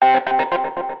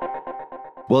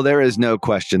Well, there is no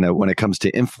question that when it comes to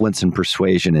influence and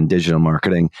persuasion in digital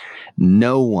marketing,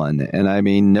 no one, and I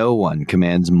mean no one,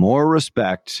 commands more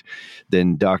respect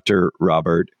than Dr.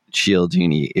 Robert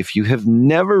Cialdini. If you have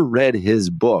never read his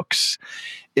books,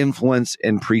 Influence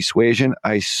and Persuasion,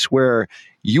 I swear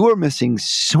you are missing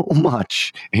so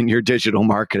much in your digital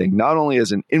marketing, not only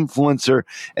as an influencer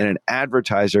and an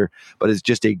advertiser, but as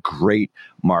just a great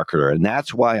marketer. And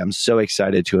that's why I'm so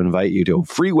excited to invite you to a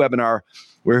free webinar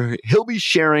where he'll be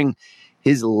sharing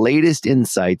his latest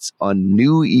insights on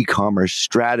new e-commerce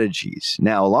strategies.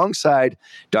 Now, alongside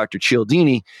Dr.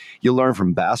 Cialdini, you'll learn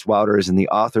from Bass Wouters and the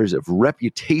authors of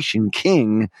Reputation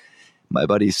King, my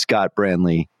buddies Scott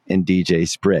Branley and DJ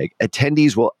Sprigg.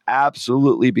 Attendees will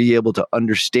absolutely be able to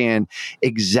understand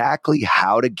exactly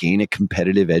how to gain a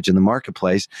competitive edge in the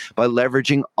marketplace by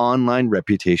leveraging online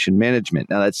reputation management.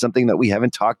 Now, that's something that we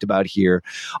haven't talked about here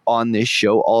on this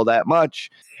show all that much.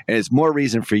 And it's more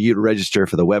reason for you to register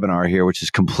for the webinar here, which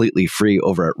is completely free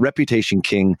over at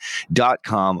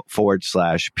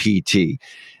reputationking.com/PT.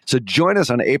 So join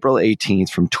us on April 18th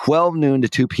from 12 noon to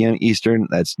 2 p.m. Eastern.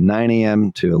 That's 9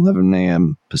 a.m. to 11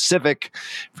 a.m. Pacific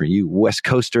for you West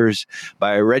Coasters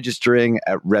by registering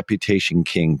at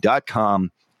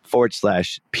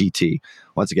reputationking.com/PT.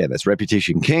 Once again, that's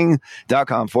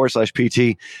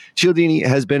reputationking.com/PT. Cialdini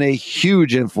has been a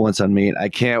huge influence on me, and I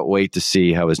can't wait to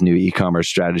see how his new e-commerce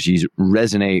strategies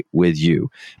resonate with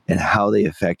you and how they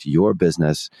affect your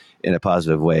business in a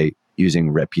positive way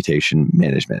using reputation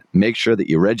management. Make sure that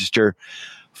you register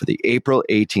for the April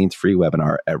 18th free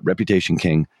webinar at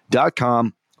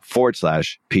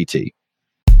reputationking.com/PT.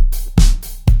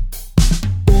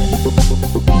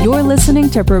 You're listening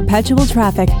to Perpetual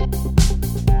Traffic.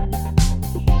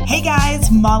 Hey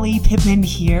guys, Molly Pittman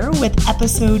here with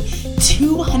episode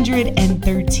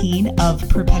 213 of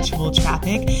Perpetual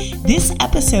Traffic. This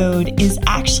episode is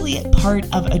actually part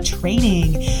of a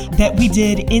training that we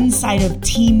did inside of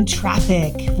Team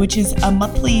Traffic, which is a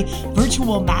monthly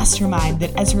virtual mastermind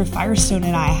that Ezra Firestone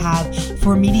and I have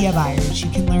for media buyers.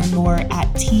 You can learn more at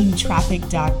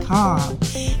teamtraffic.com.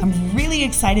 I'm really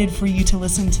excited for you to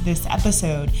listen to this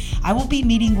episode. I will be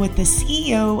meeting with the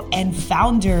CEO and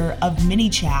founder of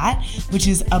ManyChat, which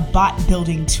is a bot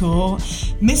building tool,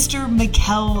 Mr.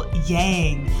 Mikael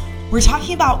Yang. We're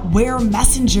talking about where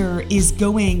Messenger is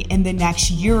going in the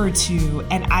next year or two,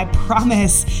 and I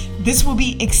promise this will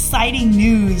be exciting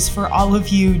news for all of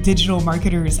you digital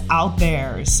marketers out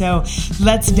there. So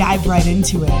let's dive right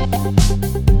into it.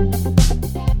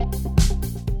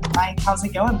 Mike, how's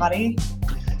it going, buddy?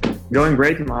 Going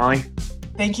great, Molly.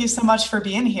 Thank you so much for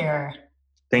being here.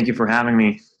 Thank you for having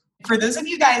me. For those of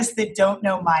you guys that don't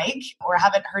know Mike or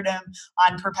haven't heard him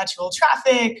on Perpetual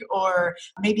Traffic or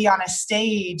maybe on a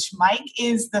stage, Mike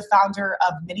is the founder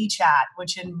of ManyChat,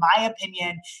 which in my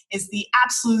opinion is the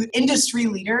absolute industry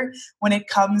leader when it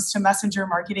comes to messenger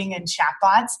marketing and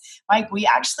chatbots. Mike, we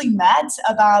actually met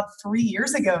about 3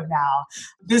 years ago now.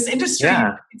 This industry,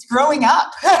 It's growing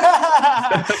up.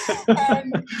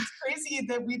 And it's crazy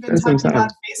that we've been talking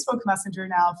about Facebook Messenger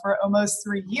now for almost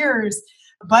 3 years.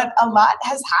 But a lot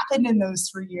has happened in those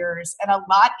 3 years, and a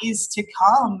lot is to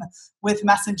come with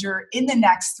Messenger in the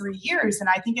next 3 years. And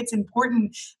I think it's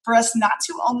important for us not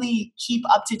to only keep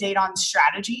up to date on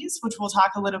strategies, which we'll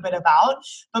talk a little bit about,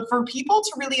 but for people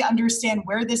to really understand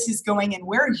where this is going and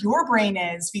where your brain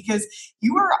is, because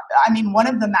you are, one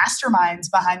of the masterminds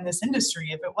behind this industry.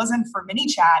 If it wasn't for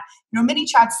ManyChat,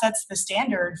 ManyChat sets the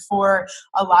standard for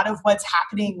a lot of what's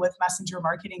happening with messenger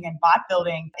marketing and bot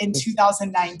building in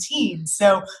 2019.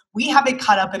 So we haven't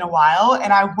caught up in a while,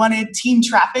 and I wanted Team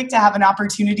Traffic to have an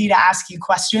opportunity to ask you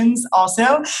questions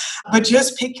also, but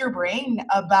just pick your brain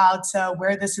about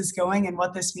where this is going and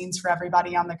what this means for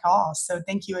everybody on the call. So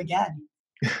thank you again.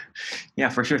 Yeah,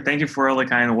 for sure. Thank you for all the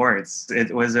kind words.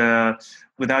 It was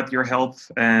without your help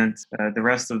and the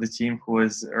rest of the team who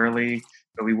was early,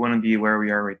 we wouldn't be where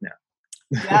we are right now.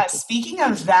 Yeah, speaking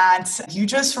of that, you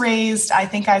just raised, I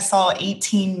think I saw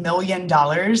 $18 million.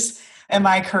 Am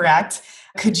I correct?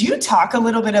 Could you talk a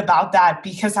little bit about that?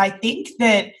 Because I think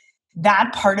that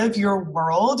part of your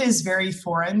world is very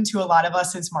foreign to a lot of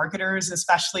us as marketers,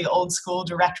 especially old school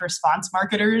direct response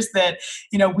marketers that,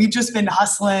 we've just been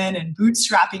hustling and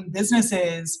bootstrapping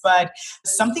businesses. But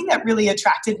something that really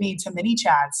attracted me to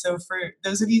ManyChat. So for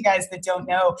those of you guys that don't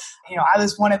know, I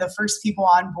was one of the first people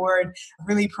on board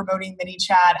really promoting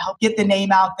ManyChat, helped get the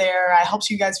name out there. I helped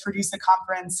you guys produce a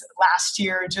conference last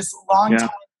year, just long time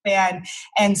fan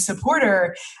and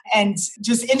supporter and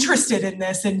just interested in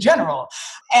this in general.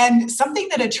 And something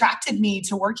that attracted me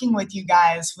to working with you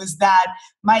guys was that,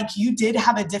 Mike, you did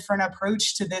have a different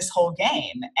approach to this whole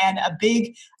game. And a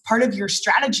big part of your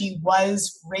strategy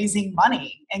was raising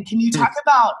money. And can you talk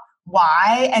about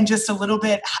why and just a little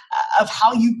bit of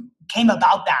how you came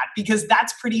about that? Because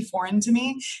that's pretty foreign to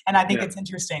me. And I think it's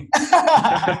interesting.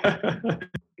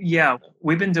 Yeah,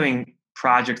 we've been doing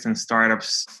projects and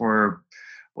startups for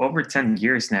over 10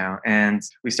 years now. And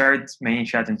we started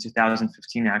ManyChat in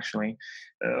 2015, actually.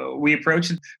 We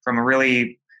approached it from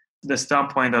the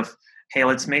standpoint of, hey,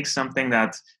 let's make something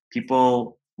that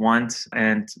people want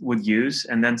and would use,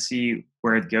 and then see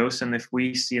where it goes. And if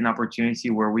we see an opportunity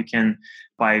where we can,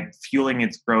 by fueling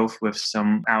its growth with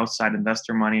some outside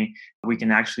investor money, we can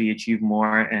actually achieve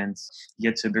more and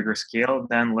get to a bigger scale,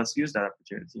 then let's use that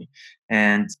opportunity.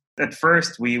 And at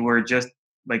first, we were just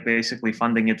basically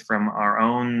funding it from our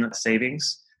own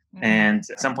savings. Mm-hmm. And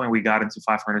at some point we got into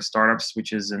 500 Startups,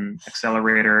 which is an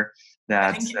accelerator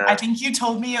that... I think you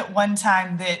told me at one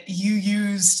time that you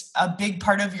used a big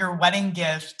part of your wedding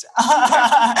gift.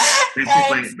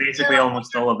 basically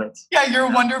almost all of it. Yeah,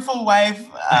 your wonderful wife.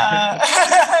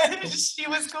 She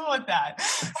was cool with that.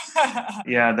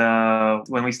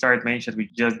 When we started ManyChat, we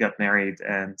just got married.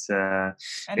 And how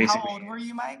old were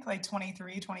you, Mike?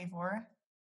 23, 24?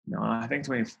 No, I think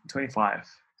 25.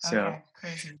 So, okay,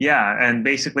 crazy. Yeah, and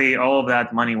basically all of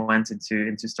that money went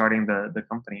into starting the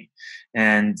company.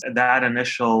 And that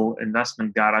initial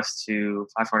investment got us to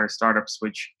 500 Startups,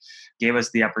 which gave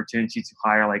us the opportunity to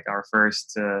hire our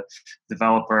first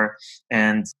developer.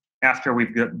 And after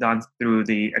we've gone through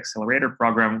the accelerator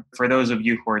program, for those of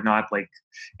you who are not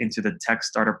into the tech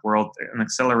startup world, an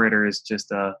accelerator is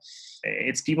just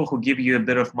it's people who give you a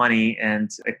bit of money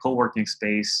and a co-working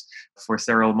space for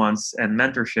several months and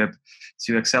mentorship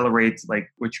to accelerate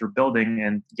what you're building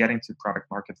and getting to product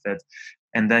market fit.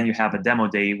 And then you have a demo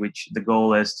day, which the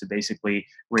goal is to basically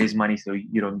raise money so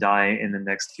you don't die in the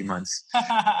next few months.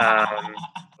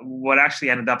 What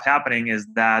actually ended up happening is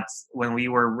that when we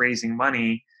were raising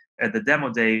money at the demo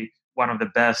day, one of the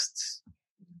best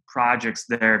projects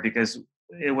there, because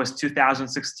it was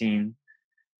 2016.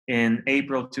 In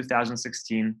April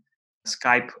 2016,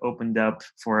 Skype opened up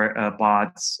for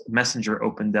bots, Messenger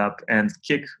opened up, and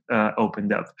Kik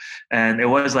opened up. And it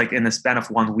was in the span of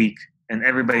 1 week. And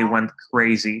everybody went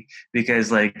crazy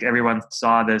because everyone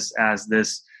saw this as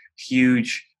this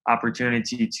huge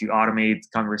opportunity to automate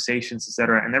conversations,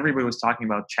 etc. And everybody was talking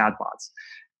about chatbots.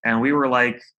 And we were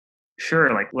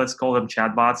sure, let's call them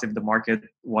chatbots if the market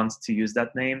wants to use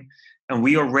that name. And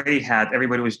we already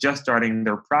everybody was just starting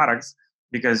their products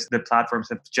because the platforms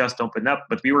have just opened up,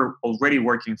 but we were already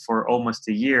working for almost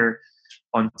a year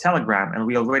on Telegram, and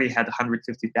we already had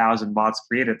 150,000 bots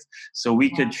created. So we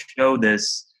could show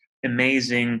this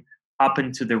amazing up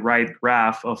and to the right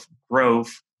graph of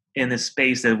growth in a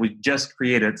space that we just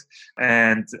created.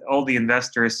 And all the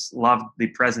investors loved the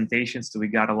presentation, so we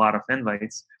got a lot of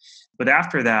invites. But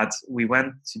after that, we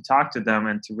went to talk to them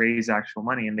and to raise actual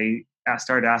money, and they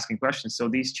started asking questions. So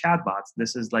these chatbots,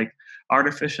 this is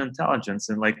artificial intelligence,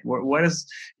 and what is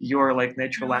your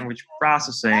natural language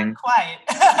processing? Not quite.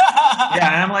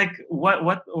 Yeah, and I'm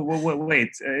what? Wait,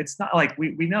 it's not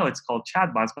we know it's called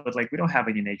chatbots, but we don't have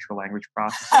any natural language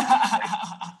processing.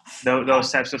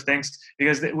 Those types of things,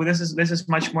 because this is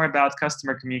much more about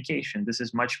customer communication. This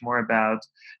is much more about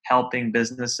helping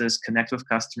businesses connect with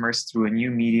customers through a new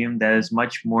medium that is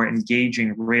much more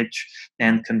engaging, rich,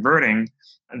 and converting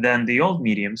than the old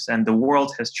mediums. And the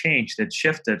world has changed. It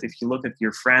shifted. If you look at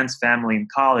your friends, family,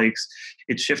 and colleagues,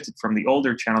 it shifted from the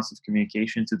older channels of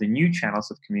communication to the new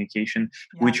channels of communication,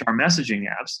 which are messaging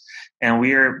apps. And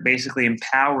we are basically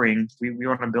empowering, we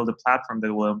want to build a platform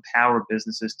that will empower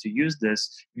businesses to use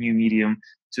this new medium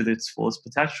to its fullest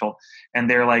potential. And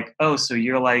they're oh, so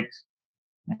you're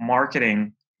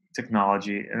marketing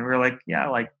technology? And we're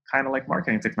yeah, kind of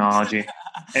marketing technology.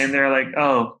 And they're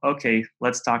oh, okay,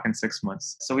 let's talk in 6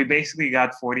 months. So we basically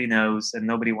got 40 no's and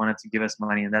nobody wanted to give us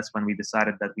money. And that's when we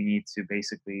decided that we need to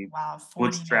basically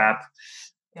bootstrap.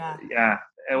 Yeah.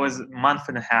 It was a month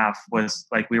and a half was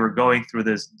we were going through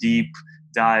this deep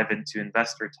dive into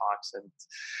investor talks and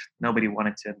nobody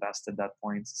wanted to invest at that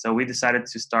point. So we decided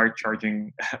to start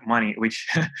charging money, which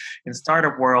in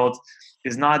startup world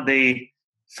is not the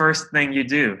first thing you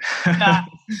do. Yeah,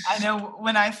 I know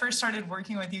when I first started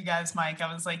working with you guys, Mike,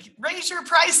 I was raise your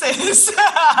prices.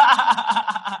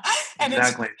 And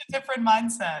exactly. It's a different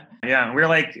mindset. Yeah,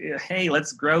 we're hey,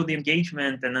 let's grow the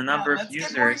engagement and the number of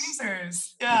users. Get more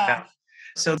users. Yeah.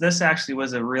 So this actually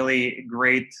was a really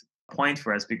great point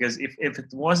for us, because if it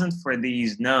wasn't for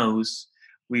these no's,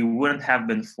 we wouldn't have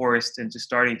been forced into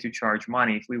starting to charge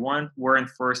money. If we weren't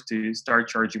forced to start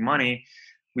charging money,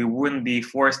 we wouldn't be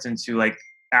forced into like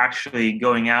actually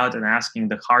going out and asking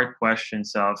the hard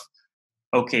questions of,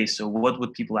 okay, so what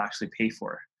would people actually pay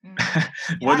for?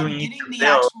 What do we need getting to the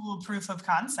build? actual proof of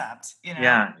concept,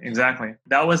 Yeah, exactly.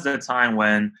 That was the time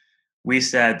when we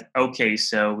said, okay,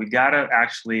 so we gotta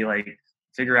actually like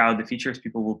figure out the features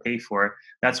people will pay for.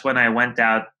 That's when I went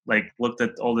out, like looked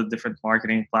at all the different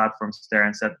marketing platforms there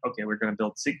and said, okay, we're going to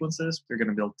build sequences, we're going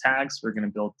to build tags, we're going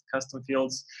to build custom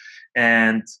fields,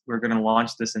 and we're going to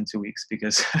launch this in 2 weeks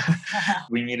because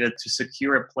we needed to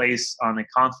secure a place on a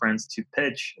conference to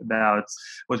pitch about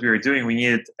what we were doing. We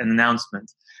needed an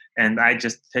announcement. And I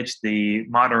just pitched the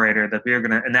moderator that we were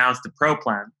going to announce the pro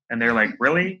plan. And they're like,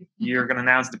 really? You're going to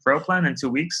announce the pro plan in 2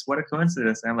 weeks? What a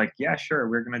coincidence. And I'm like, yeah, sure.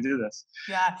 We're going to do this.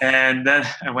 Yeah. And then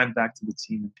I went back to the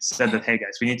team and said that, hey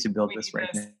guys, we need to build this right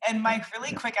now. And Mike,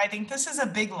 really quick, I think this is a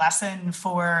big lesson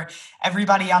for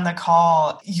everybody on the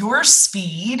call. Your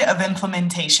speed of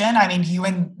implementation, I mean, you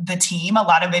and the team, a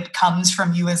lot of it comes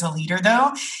from you as a leader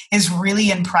though, is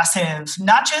really impressive.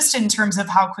 Not just in terms of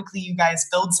how quickly you guys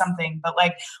build something, but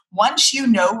like once you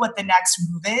know what the next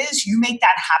move is, you make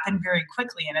that happen very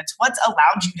quickly. And it's what's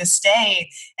allowed you to stay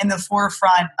in the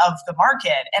forefront of the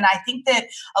market. And I think that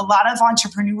a lot of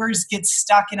entrepreneurs get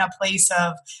stuck in a place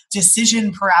of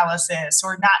decision paralysis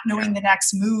or not knowing the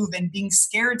next move and being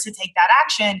scared to take that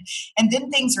action. And then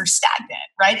things are stagnant,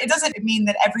 right? It doesn't mean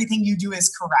that everything you do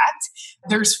is correct.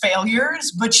 There's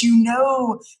failures, but you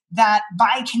know that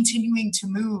by continuing to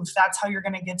move, that's how you're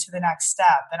going to get to the next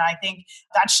step. And I think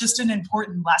that's just an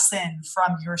important lesson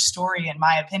from your story, in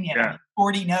my opinion. Yeah.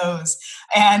 40 no's.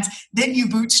 And then you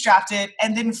bootstrapped it.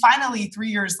 And then finally, 3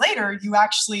 years later, you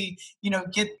actually,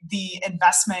 get the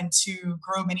investment to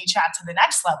grow ManyChat to the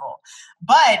next level.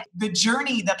 But the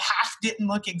journey, the path didn't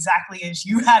look exactly as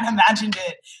you had imagined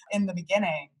it in the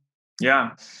beginning.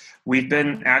 Yeah. We've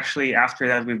been actually, after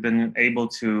that, we've been able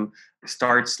to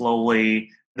start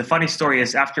slowly. The funny story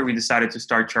is after we decided to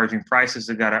start charging prices,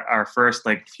 we got our first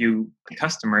few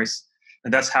customers.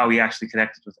 And that's how we actually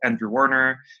connected with Andrew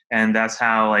Warner. And that's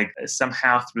how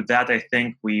somehow through that, I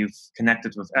think we've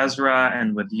connected with Ezra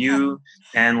and with you.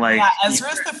 And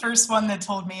Ezra's the first one that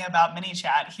told me about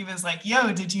ManyChat. He was like,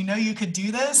 yo, did you know you could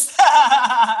do this?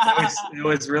 It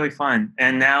was really fun.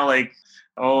 And now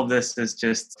all of this is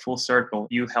just full circle.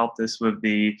 You helped us with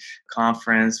the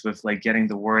conference, with getting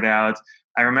the word out.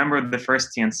 I remember the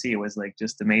first TNC was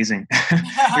just amazing.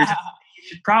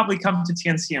 You should probably come to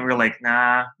TNC, and we're like,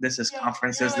 nah, this is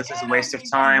conferences. This is a waste of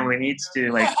time. We need to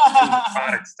do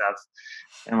product stuff.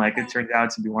 And it turned out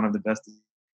to be one of the best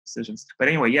decisions. But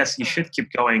anyway, yes, you should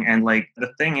keep going. And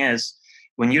the thing is,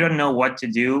 when you don't know what to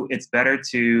do, it's better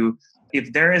to,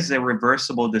 if there is a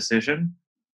reversible decision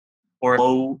or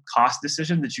low cost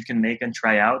decision that you can make and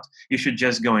try out, you should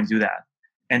just go and do that.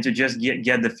 And to just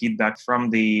get the feedback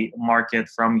from the market,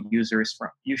 from users,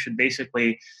 you should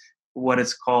basically, what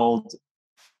it's called,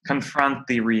 confront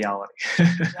the reality.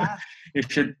 Yeah. You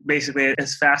should basically,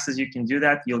 as fast as you can do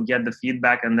that, you'll get the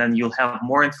feedback, and then you'll have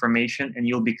more information and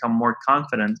you'll become more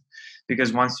confident,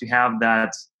 because once you have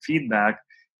that feedback,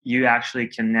 you actually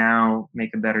can now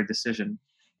make a better decision.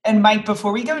 And Mike,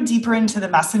 before we go deeper into the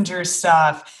messenger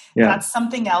stuff, that's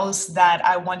something else that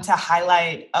I want to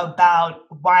highlight about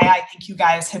why I think you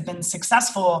guys have been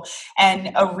successful.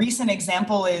 And a recent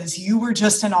example is you were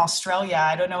just in Australia.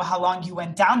 I don't know how long you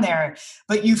went down there,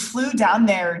 but you flew down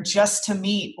there just to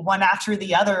meet one after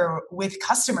the other with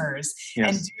customers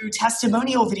and do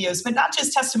testimonial videos, but not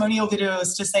just testimonial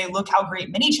videos to say, look how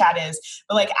great ManyChat is,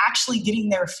 but actually getting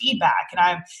their feedback.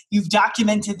 And you've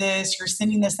documented this, you're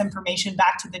sending this information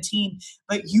back to the team,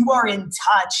 but you are in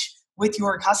touch with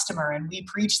your customer. And we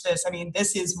preach this. I mean,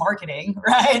 this is marketing,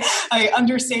 right?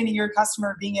 Understanding your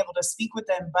customer, being able to speak with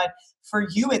them. But for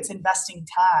you, it's investing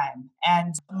time.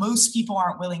 And most people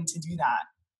aren't willing to do that.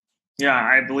 Yeah,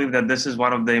 I believe that this is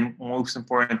one of the most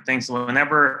important things.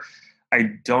 Whenever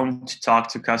I don't talk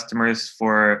to customers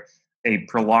for a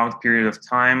prolonged period of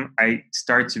time, I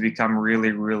start to become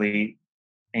really, really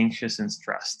anxious and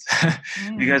stressed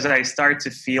because I start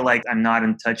to feel like I'm not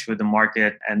in touch with the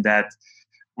market, and that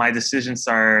my decisions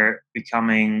are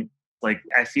becoming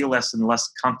I feel less and less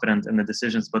confident in the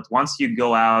decisions. But once you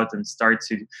go out and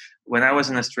when I was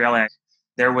in Australia,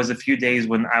 there was a few days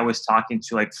when I was talking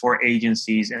to 4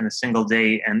 agencies in a single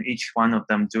day, and each one of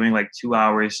them doing 2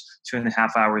 hours,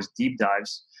 2.5 hours deep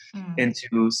dives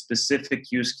into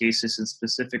specific use cases and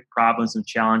specific problems and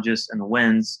challenges and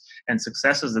wins and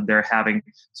successes that they're having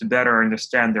to better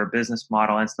understand their business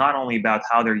model. And it's not only about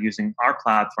how they're using our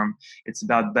platform, it's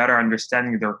about better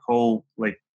understanding their whole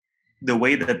the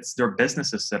way that their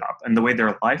business is set up and the way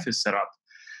their life is set up.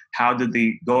 How did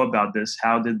they go about this?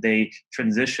 How did they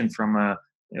transition from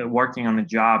working on a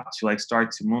job to like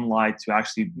start to moonlight to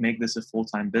actually make this a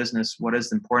full-time business? What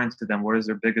is important to them? What is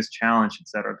their biggest challenge,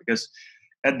 etc.? Because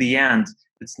at the end,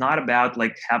 it's not about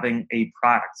like having a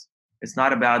product. It's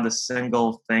not about the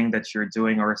single thing that you're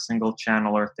doing or a single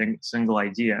channel or single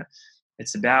idea.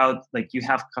 It's about like you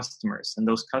have customers, and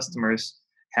those customers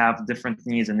have different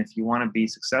needs. And if you want to be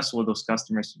successful with those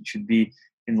customers, you should be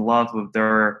in love with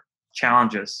their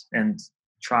challenges and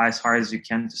try as hard as you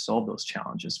can to solve those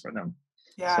challenges for them.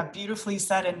 Yeah, beautifully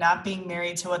said, and not being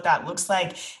married to what that looks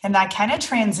like. And that kind of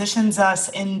transitions us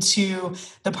into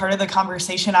the part of the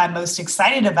conversation I'm most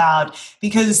excited about,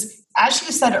 because as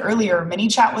you said earlier,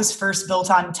 ManyChat was first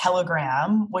built on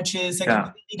Telegram, which is a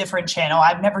completely different channel.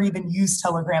 I've never even used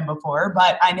Telegram before,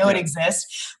 but I know it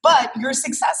exists. But your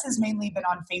success has mainly been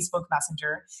on Facebook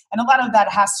Messenger. And a lot of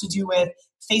that has to do with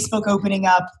Facebook opening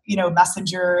up,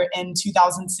 Messenger in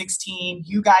 2016.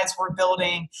 You guys were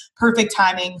building, perfect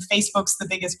timing. Facebook's the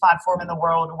biggest platform in the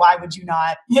world. Why would you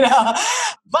not?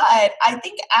 But I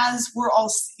think as we're all,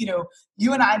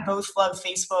 you and I both love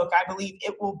Facebook. I believe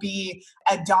it will be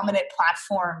a dominant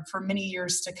platform for many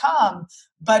years to come,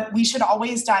 but we should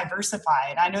always diversify.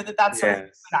 And I know that that's something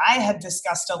that I have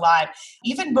discussed a lot,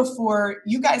 even before.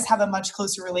 You guys have a much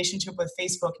closer relationship with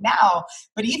Facebook now,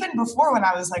 but even before, when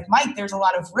I was like, Mike, there's a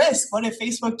lot of risk. What if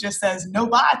Facebook just says no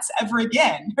bots ever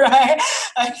again, right?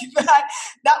 Like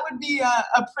that would be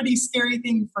a pretty scary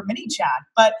thing for ManyChat.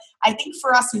 But I think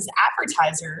for us as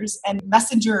advertisers and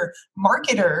messenger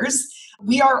marketers,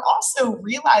 we are also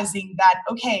realizing that,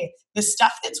 okay, the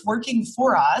stuff that's working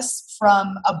for us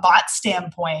from a bot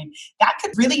standpoint, that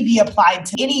could really be applied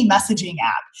to any messaging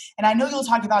app. And I know you'll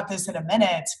talk about this in a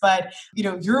minute, but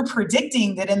you're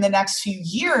predicting that in the next few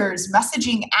years,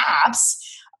 messaging apps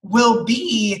will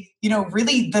be,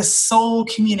 really the sole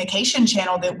communication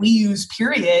channel that we use,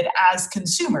 period, as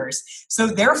consumers. So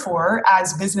therefore,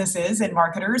 as businesses and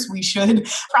marketers, we should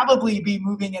probably be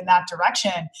moving in that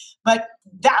direction. But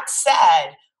that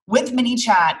said, with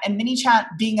ManyChat and ManyChat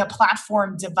being a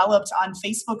platform developed on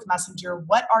Facebook Messenger,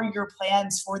 what are your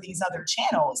plans for these other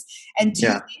channels? And do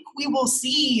you think we will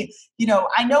see,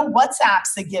 I know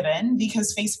WhatsApp's a given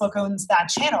because Facebook owns that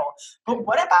channel, but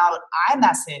what about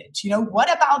iMessage?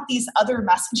 What about these other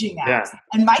messaging apps? Yeah.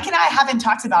 And Mike and I haven't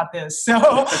talked about this,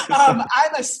 so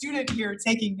I'm a student here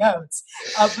taking notes.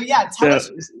 But tell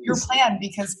us your plan,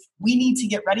 because we need to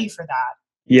get ready for that.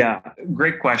 Yeah,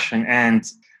 great question. And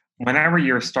whenever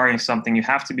you're starting something, you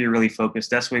have to be really focused.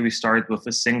 That's why we started with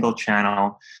a single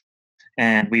channel.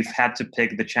 And we've had to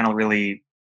pick the channel really,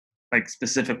 like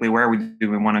specifically where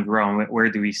do we want to grow and where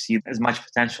do we see as much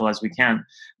potential as we can.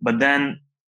 But then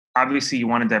obviously you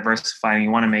want to diversify, and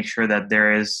you want to make sure that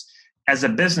there is, as a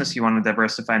business, you want to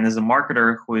diversify. And as a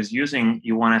marketer who is using,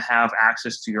 you want to have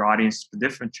access to your audience for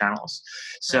different channels.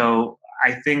 So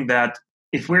I think that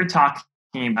if we're talking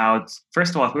about,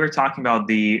 first of all, if we were talking about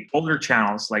the older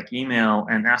channels like email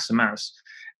and SMS,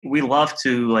 we love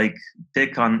to like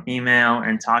pick on email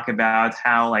and talk about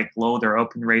how like low their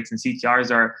open rates and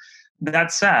CTRs are.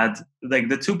 That said, like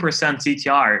the 2%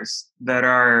 CTRs that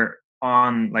are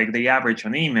on like the average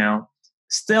on email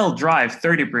still drive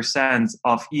 30%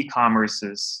 of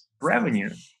e-commerce's revenue.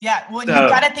 Yeah, well, so, you've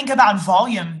got to think about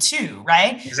volume too,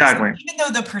 right? Exactly. So even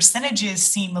though the percentages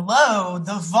seem low,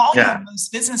 the volume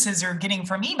most businesses are getting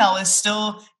from email is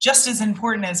still just as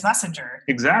important as Messenger.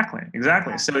 Exactly.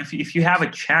 Yeah. So if you have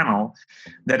a channel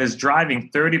that is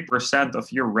driving 30%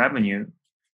 of your revenue,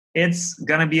 it's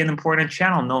going to be an important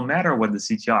channel no matter what the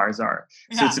CTRs are.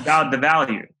 So it's about the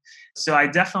value. So I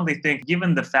definitely think,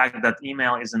 given the fact that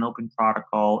email is an open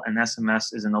protocol and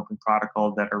SMS is an open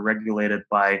protocol that are regulated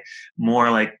by more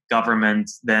like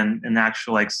government than an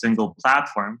actual like single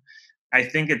platform, I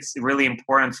think it's really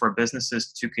important for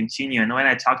businesses to continue. And when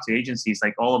I talk to agencies,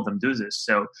 like all of them do this.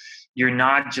 So you're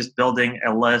not just building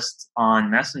a list on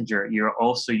Messenger, you're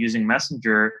also using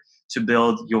Messenger to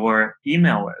build your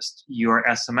email list, your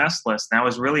SMS list. And I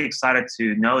was really excited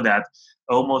to know that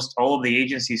almost all of the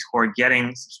agencies who are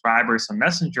getting subscribers on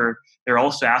Messenger, they're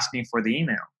also asking for the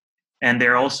email. And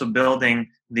they're also building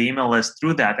the email list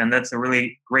through that. And that's a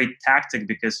really great tactic,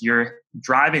 because you're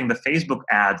driving the Facebook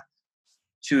ad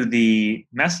to the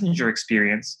Messenger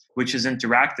experience, which is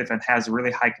interactive and has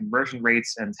really high conversion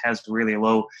rates and has really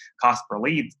low cost per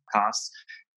lead costs.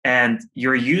 And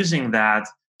you're using that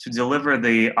to deliver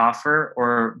the offer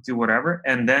or do whatever.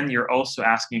 And then you're also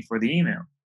asking for the email.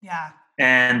 Yeah.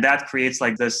 And that creates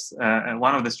like this,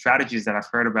 one of the strategies that I've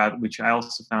heard about, which I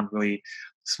also found really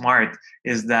smart,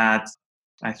 is that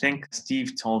I think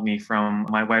Steve told me from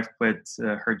my wife quit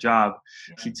her job.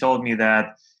 He told me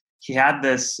that he had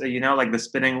this, like the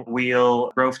spinning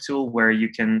wheel growth tool where you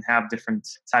can have different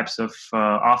types of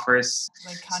offers.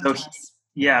 Like So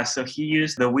so he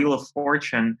used the Wheel of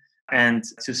Fortune, and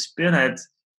to spin it,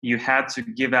 you had to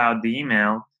give out the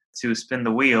email to spin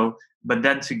the wheel. But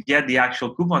then to get the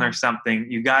actual coupon or something,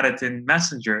 you got it in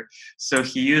Messenger. So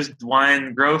he used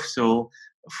one growth tool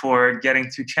for getting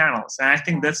 2 channels. And I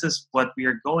think this is what we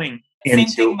are going Same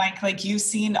into. thing, Mike, like you've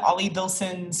seen Ollie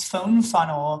Bilson's phone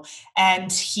funnel,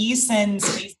 and he sends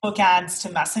Facebook ads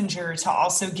to Messenger to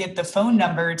also get the phone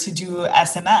number to do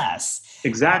SMS.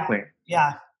 Exactly.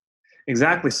 Yeah.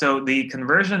 Exactly. So the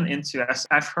conversion into,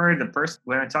 I've heard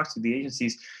when I talked to the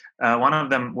agencies, one of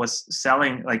them was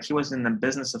selling, like he was in the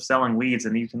business of selling leads,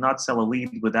 and you cannot sell a lead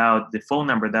without the phone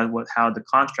number. That was how the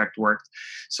contract worked.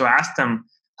 So I asked him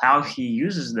how he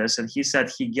uses this, and he said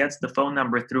he gets the phone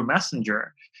number through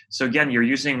Messenger. So again, you're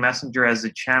using Messenger as a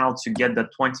channel to get the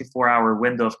 24-hour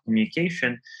window of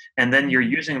communication, and then you're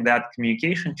using that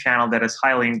communication channel that is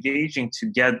highly engaging to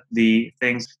get the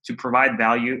things to provide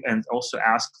value and also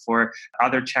ask for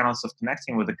other channels of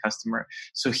connecting with the customer.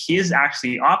 So his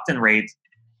actually opt-in rate,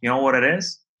 you know what it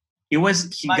is? He Much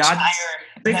got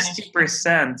higher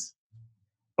 60%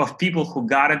 of people who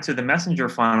got into the Messenger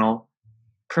funnel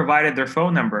provided their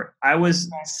phone number.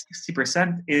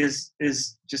 60% is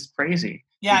just crazy.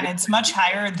 Yeah, and it's much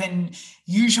higher than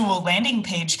usual landing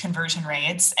page conversion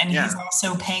rates. And he's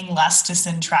also paying less to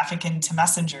send traffic into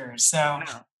Messenger. So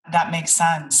that makes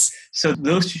sense. So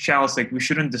those 2 channels, like we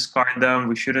shouldn't discard them.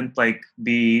 We shouldn't like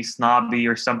be snobby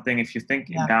or something. If you think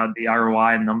about the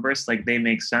ROI and numbers, like they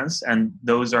make sense. And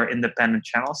those are independent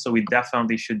channels. So we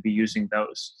definitely should be using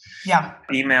those. Yeah.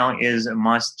 Email is a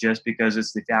must just because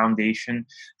it's the foundation.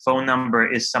 Phone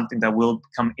number is something that will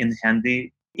come in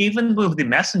handy. Even with the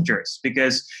messengers,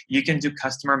 because you can do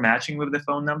customer matching with the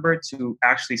phone number to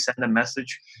actually send a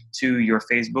message to your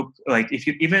Facebook. Like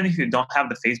even if you don't have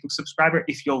the Facebook subscriber,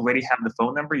 if you already have the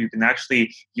phone number, you can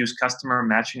actually use customer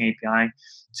matching API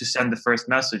to send the first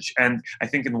message. And I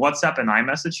think in WhatsApp and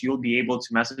iMessage, you'll be able to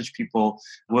message people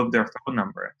with their phone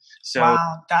number. So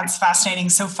wow, that's fascinating.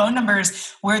 So phone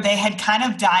numbers where they had kind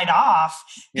of died off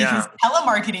because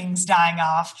telemarketing's dying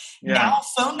off. Now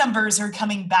phone numbers are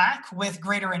coming back with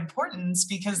greater importance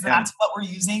because that's what we're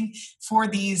using for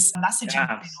these messaging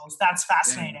channels. That's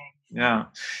fascinating. Yeah.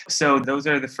 So those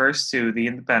are the first 2, the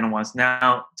independent ones.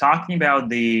 Now, talking about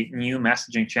the new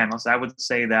messaging channels, I would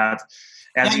say that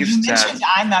as you mentioned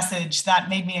iMessage, that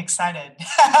made me excited.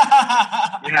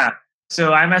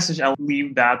 So iMessage, I'll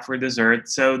leave that for dessert.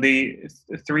 So the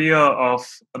trio of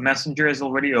Messenger is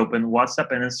already open.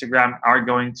 WhatsApp and Instagram are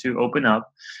going to open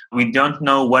up. We don't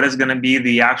know what is going to be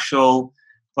the actual,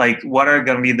 like what are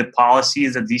going to be the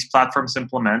policies that these platforms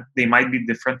implement. They might be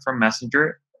different from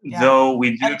Messenger, though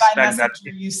we do expect that.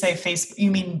 You say Facebook,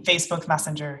 you mean Facebook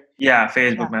Messenger? Yeah,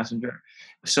 Facebook Messenger.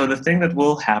 So the thing that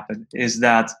will happen is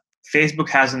that Facebook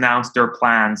has announced their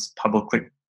plans publicly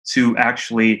to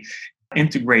actually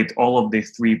integrate all of the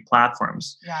 3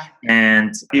 platforms. Yeah.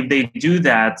 And if they do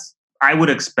that, I would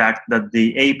expect that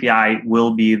the API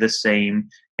will be the same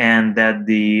and that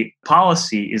the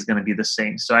policy is going to be the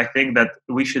same. So I think that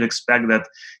we should expect that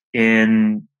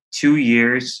in 2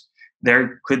 years,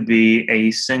 there could be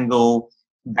a single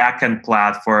backend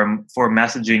platform for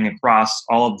messaging across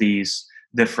all of these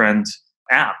different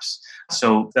apps.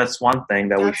 So that's one thing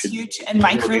that we should. That's huge. And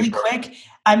Mike, really quick,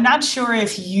 I'm not sure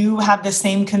if you have the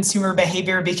same consumer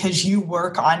behavior because you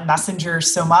work on Messenger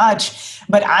so much,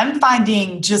 but I'm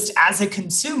finding just as a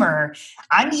consumer,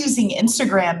 I'm using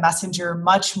Instagram Messenger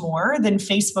much more than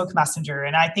Facebook Messenger.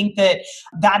 And I think that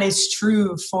that is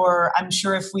true for, I'm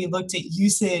sure if we looked at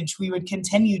usage, we would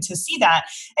continue to see that.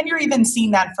 And you're even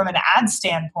seeing that from an ad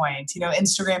standpoint. You know,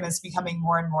 Instagram is becoming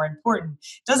more and more important.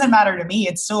 Doesn't matter to me.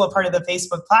 It's still a part of the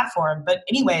Facebook platform. But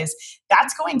anyways,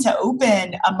 that's going to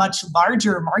open a much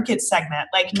larger market segment,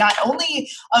 like not only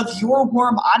of your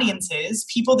warm audiences,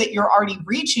 people that you're already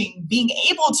reaching, being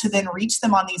able to then reach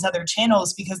them on these other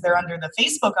channels because they're under the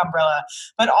Facebook umbrella,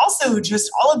 but also just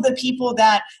all of the people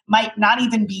that might not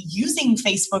even be using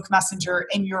Facebook Messenger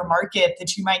in your market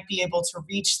that you might be able to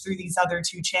reach through these other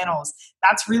 2 channels.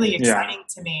 That's really exciting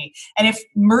to me. And if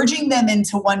merging them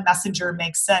into one messenger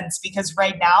makes sense, because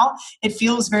right now it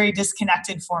feels very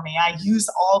disconnected for me. I use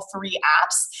all 3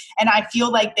 apps and I feel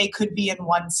like they could be in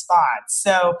one spot.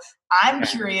 So I'm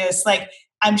curious, like,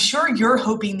 I'm sure you're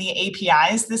hoping the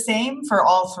API is the same for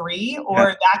all 3, or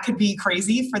that could be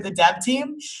crazy for the dev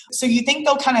team. So you think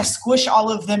they'll kind of squish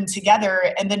all of them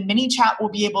together and then ManyChat will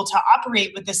be able to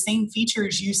operate with the same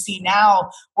features you see now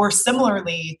or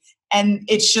similarly, and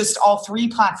it's just all three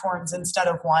platforms instead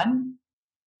of one?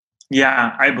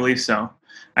 Yeah, I believe so.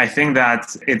 I think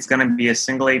that it's going to be a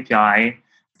single API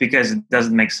because it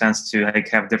doesn't make sense to like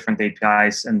have different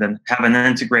APIs and then have an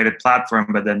integrated platform,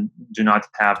 but then do not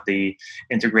have the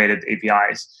integrated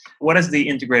APIs. What does the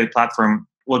integrated platform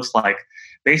looks like?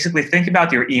 Basically, think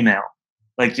about your email.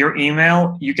 Like your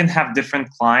email, you can have different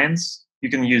clients. You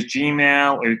can use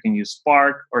Gmail, or you can use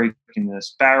Spark, or you can use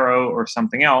Sparrow or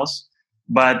something else.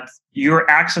 But you're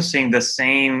accessing the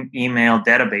same email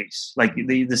database, like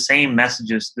the same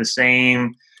messages, the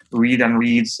same read and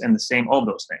reads, and the same all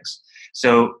those things.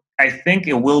 So I think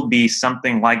it will be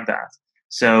something like that.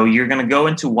 So you're going to go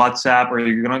into WhatsApp, or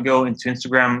you're going to go into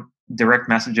Instagram direct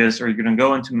messages, or you're going to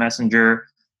go into Messenger,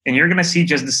 and you're going to see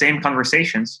just the same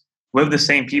conversations with the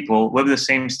same people, with the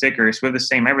same stickers, with the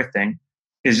same everything.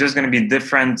 It's just going to be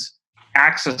different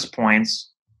access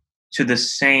points to the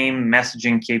same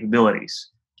messaging capabilities.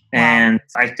 And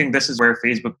I think this is where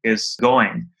Facebook is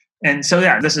going. And so,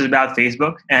 yeah, this is about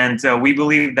Facebook. And we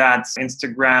believe that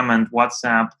Instagram and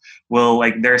WhatsApp will,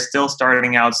 they're still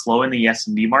starting out slow in the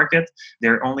SMB market.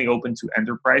 They're only open to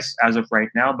enterprise as of right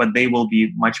now, but they will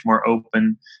be much more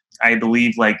open, I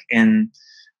believe,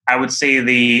 I would say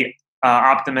the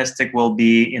optimistic will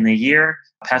be in a year,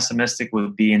 pessimistic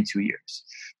would be in 2 years.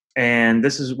 And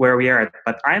this is where we are at.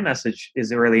 But iMessage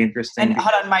is really interesting. And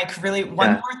hold on, Mike, really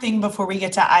one more thing before we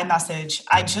get to iMessage.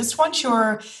 I just want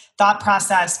your thought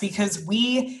process, because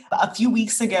we, a few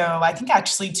weeks ago, I think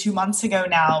actually 2 months ago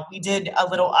now, we did a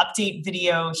little update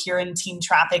video here in Team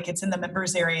Traffic. It's in the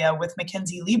members area with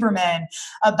Mackenzie Lieberman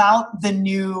about the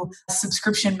new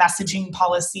subscription messaging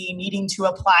policy, needing to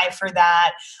apply for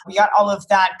that. We got all of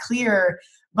that clear.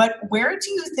 But where do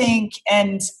you think,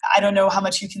 and I don't know how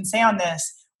much you can say on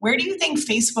this, where do you think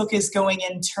Facebook is going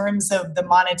in terms of the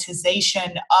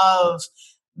monetization of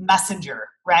Messenger,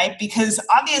 right? Because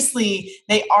obviously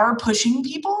they are pushing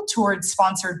people towards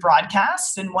sponsored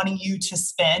broadcasts and wanting you to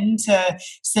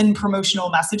send promotional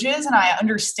messages. And I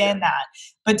understand that.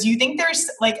 But do you think there's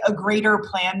a greater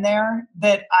plan there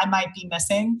that I might be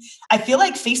missing? I feel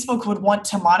like Facebook would want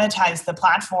to monetize the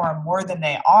platform more than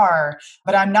they are,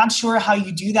 but I'm not sure how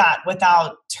you do that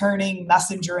without turning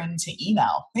Messenger into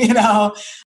email,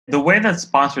 The way that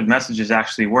sponsored messages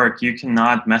actually work, you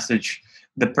cannot message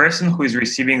the person who is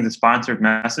receiving the sponsored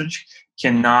message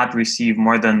cannot receive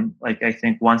more than I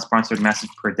think one sponsored message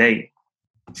per day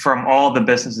from all the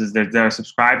businesses that they're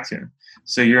subscribed to.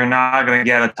 So you're not going to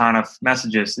get a ton of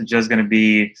messages. It's just going to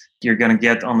be, you're going to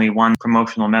get only one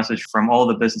promotional message from all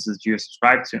the businesses you're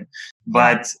subscribed to.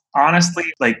 But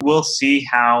honestly, we'll see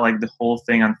how the whole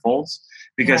thing unfolds,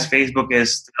 because Facebook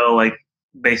is still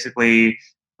basically,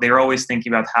 they're always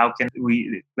thinking about how can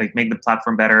we make the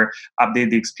platform better, update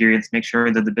the experience, make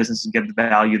sure that the businesses get the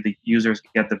value, the users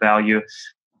get the value.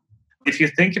 If you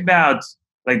think about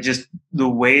just the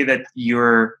way that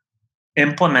you're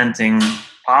implementing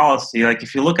policy,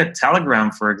 if you look at Telegram,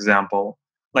 for example,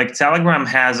 Telegram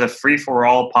has a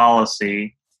free-for-all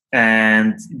policy,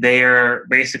 and they're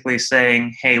basically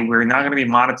saying, hey, we're not going to be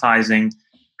monetizing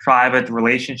private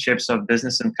relationships of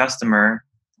business and customer,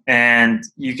 and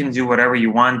you can do whatever you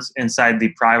want inside the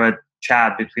private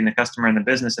chat between the customer and the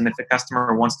business. And if the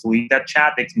customer wants to delete that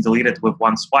chat, they can delete it with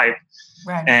one swipe.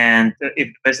 Right. And if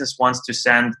the business wants to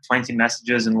send 20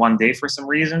 messages in one day for some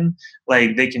reason,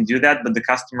 they can do that, but the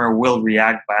customer will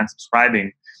react by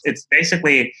unsubscribing. It's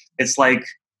basically,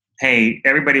 hey,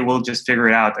 everybody will just figure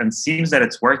it out. And it seems that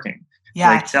it's working.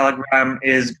 Yeah. Telegram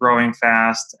is growing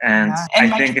fast, and I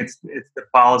think it's the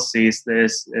policies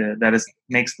that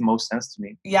makes the most sense to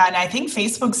me. Yeah, and I think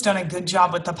Facebook's done a good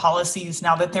job with the policies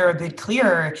now that they're a bit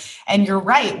clearer. And you're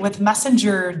right, with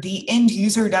Messenger, the end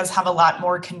user does have a lot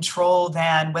more control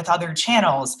than with other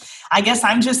channels. I guess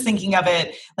I'm just thinking of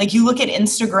it you look at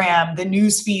Instagram, the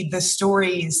newsfeed, the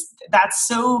stories. That's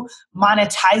so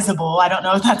monetizable. I don't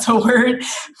know if that's a word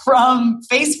from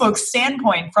Facebook's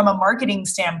standpoint, from a marketing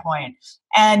standpoint.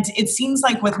 And it seems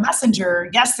like with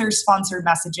Messenger, yes, there's sponsored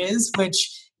messages,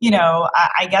 which,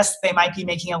 I guess they might be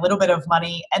making a little bit of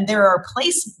money. And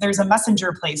there's a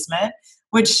Messenger placement,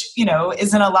 which,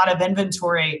 isn't a lot of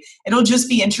inventory. It'll just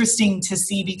be interesting to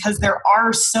see, because there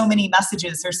are so many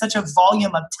messages. There's such a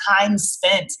volume of time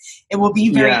spent. It will be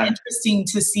very interesting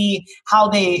to see how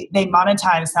they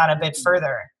monetize that a bit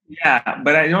further. Yeah,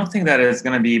 but I don't think that it's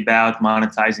going to be about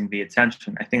monetizing the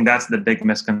attention. I think that's the big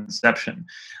misconception.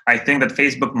 I think that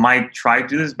Facebook might try to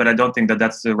do this, but I don't think that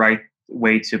that's the right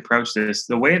way to approach this.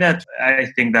 The way that I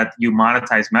think that you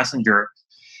monetize Messenger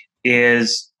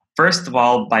is, first of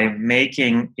all, by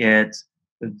making it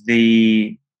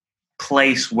the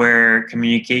place where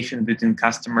communication between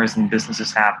customers and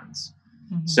businesses happens.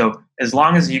 So as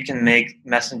long as you can make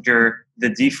Messenger the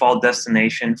default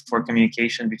destination for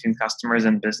communication between customers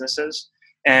and businesses,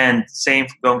 and same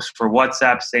goes for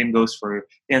WhatsApp, same goes for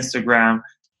Instagram,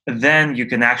 then you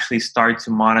can actually start to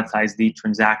monetize the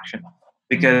transaction.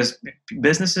 Because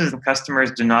businesses and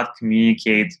customers do not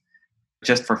communicate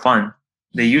just for fun.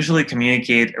 They usually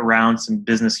communicate around some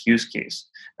business use case.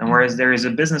 And whereas there is a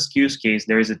business use case,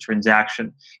 there is a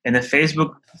transaction. And if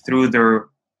Facebook, through their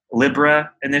Libra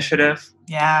initiative,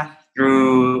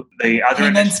 through the other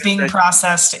payments being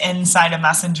processed inside a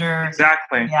Messenger.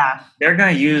 Exactly. Yeah. They're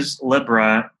going to use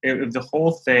Libra. If the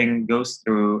whole thing goes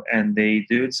through and they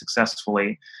do it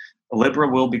successfully, Libra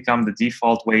will become the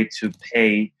default way to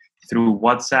pay through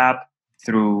WhatsApp,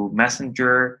 through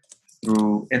Messenger,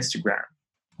 through Instagram.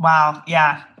 Wow.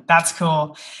 Yeah, that's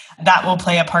cool. That will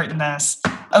play a part in this.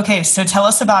 Okay, so tell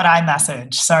us about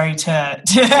iMessage. Sorry to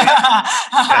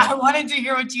I wanted to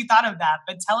hear what you thought of that,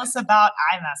 but tell us about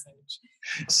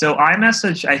iMessage. So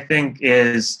iMessage, I think,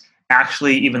 is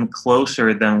actually even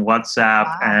closer than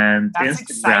WhatsApp and that's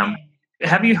Instagram. Exciting.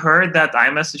 Have you heard that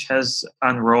iMessage has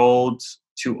unrolled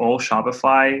to all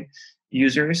Shopify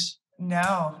users?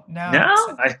 No.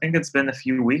 I think it's been a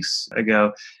few weeks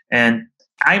ago. And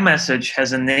iMessage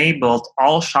has enabled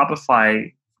all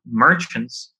Shopify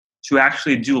merchants to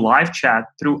actually do live chat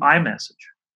through iMessage.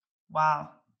 Wow.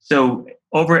 So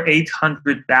over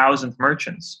 800,000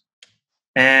 merchants.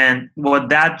 And what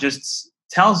that just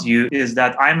tells you is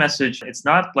that iMessage, it's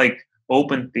not like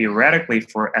open theoretically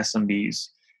for SMBs.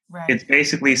 Right. It's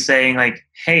basically saying like,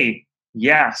 hey,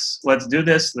 yes, let's do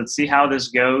this. Let's see how this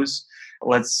goes.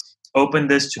 Let's open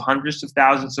this to hundreds of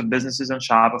thousands of businesses on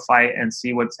Shopify and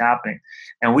see what's happening.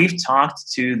 And we've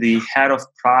talked to the head of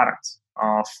product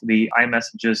of the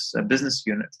iMessage's business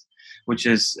unit, which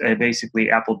is basically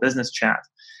Apple Business Chat.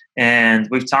 And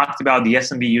we've talked about the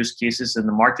SMB use cases and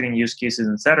the marketing use cases,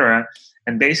 etc.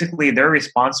 And basically their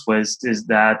response is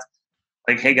that,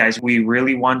 like, hey guys, we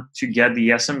really want to get the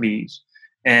SMBs.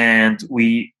 And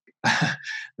we,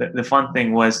 the fun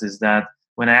thing is that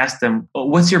when I asked them,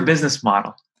 what's your business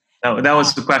model? That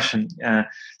was the question.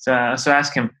 So I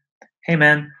asked him, hey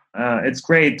man, it's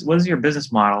great. What is your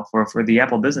business model for the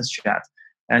Apple Business Chat?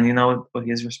 And you know what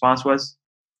his response was?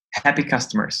 Happy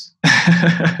customers.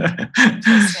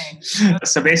 Interesting.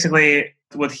 So basically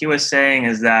what he was saying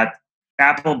is that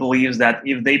Apple believes that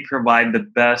if they provide the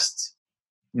best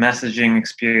messaging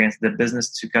experience, the business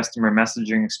to customer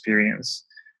messaging experience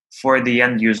for the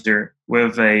end user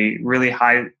with a really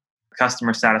high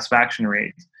customer satisfaction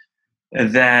rate,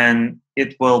 then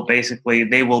it will basically,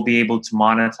 they will be able to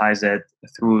monetize it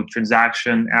through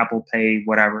transaction, Apple Pay,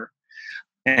 whatever.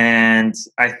 And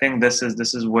I think this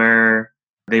is where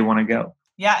they want to go.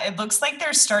 Yeah, it looks like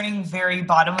they're starting very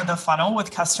bottom of the funnel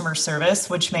with customer service,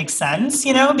 which makes sense,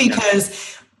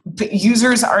 because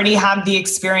users already have the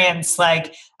experience.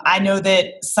 Like, I know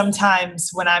that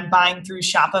sometimes when I'm buying through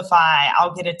Shopify,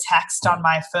 I'll get a text on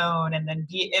my phone and then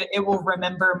it will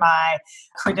remember my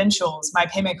credentials, my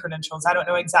payment credentials. I don't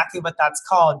know exactly what that's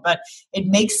called, but it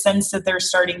makes sense that they're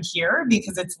starting here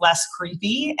because it's less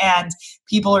creepy and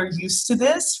people are used to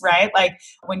this, right? Like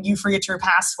when you forget your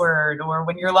password or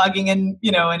when you're logging in,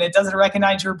 and it doesn't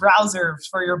recognize your browser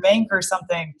for your bank or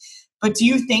something. But do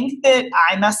you think that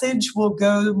iMessage will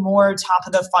go more top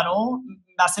of the funnel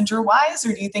Messenger-wise,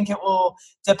 or do you think it will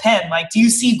depend? Like, do you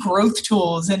see growth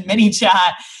tools in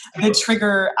ManyChat that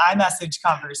trigger iMessage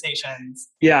conversations?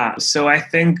 Yeah, so I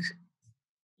think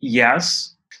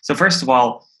yes. So first of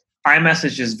all,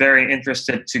 iMessage is very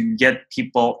interested to get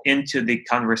people into the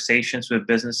conversations with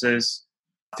businesses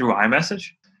through iMessage.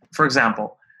 For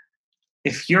example,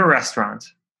 if you're a restaurant,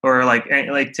 or like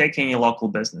taking a local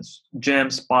business, gym,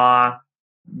 spa,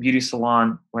 beauty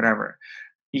salon, whatever,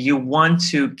 you want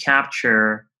to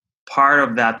capture part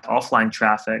of that offline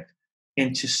traffic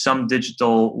into some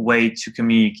digital way to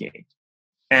communicate.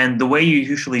 And the way you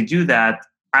usually do that,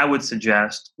 I would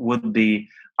suggest, would be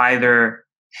either,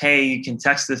 hey, you can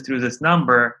text this through this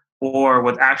number, or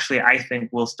what actually I think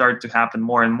will start to happen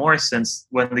more and more, since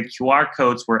when the QR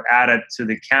codes were added to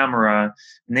the camera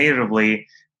natively,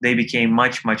 they became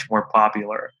much, much more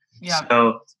popular. Yeah.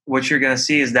 So what you're going to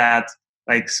see is that,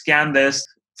 like, scan this.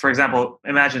 For example,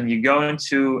 imagine you go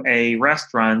into a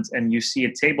restaurant and you see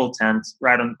a table tent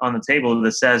right on the table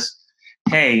that says,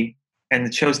 hey, and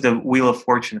it shows the Wheel of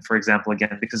Fortune, for example,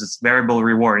 again, because it's variable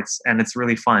rewards and it's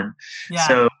really fun. Yeah.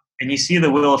 So, and you see the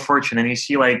Wheel of Fortune and you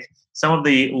see like some of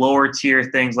the lower tier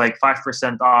things like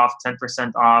 5% off,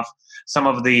 10% off, some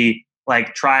of the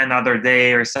like try another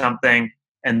day or something.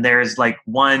 And there's like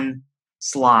one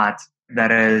slot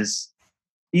that is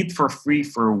eat for free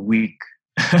for a week.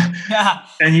 Yeah.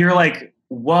 And you're like,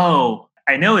 whoa,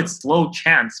 I know it's low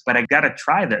chance, but I got to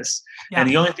try this. Yeah. And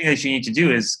the only thing that you need to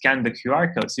do is scan the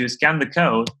QR code. So you scan the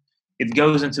code, it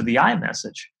goes into the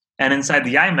iMessage. And inside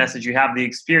the iMessage, you have the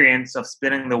experience of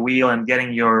spinning the wheel and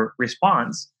getting your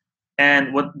response.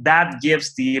 And what that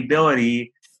gives the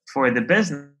ability for the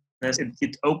business,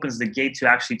 it opens the gate to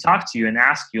actually talk to you and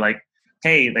ask you like,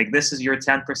 hey, like this is your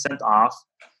 10% off.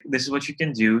 This is what you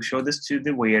can do. Show this to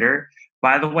the waiter.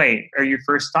 By the way, are you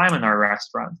first time in our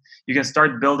restaurant? You can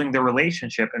start building the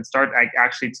relationship and start like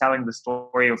actually telling the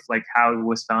story of like how it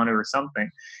was founded or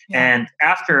something. Yeah. And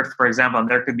after, for example,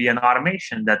 there could be an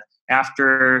automation that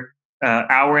after an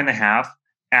hour and a half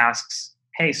asks,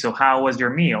 hey, so how was your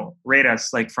meal? Rate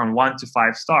us like from 1 to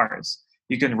 5 stars.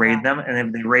 You can rate them. And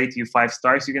if they rate you 5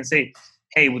 stars, you can say,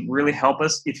 hey, it would really help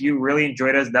us if you really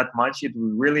enjoyed us that much. It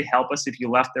would really help us if you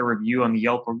left a review on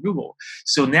Yelp or Google.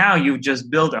 So now you've just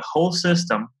built a whole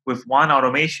system with one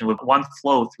automation, with one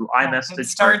flow through iMessage. It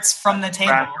starts from the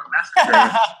table.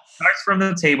 Starts from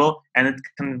the table, and it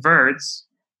converts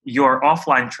your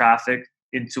offline traffic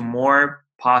into more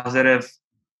positive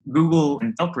Google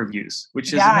and Yelp reviews,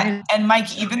 which is amazing. And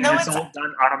Mike, even though it's all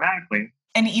done automatically.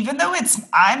 And even though it's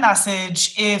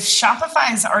iMessage, if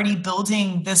Shopify is already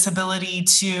building this ability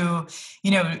to,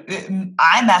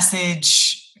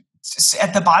 iMessage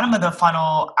at the bottom of the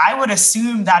funnel, I would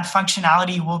assume that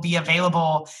functionality will be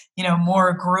available,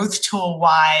 more growth tool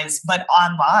wise, but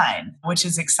online, which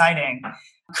is exciting.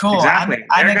 Cool. Exactly.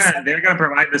 They're going to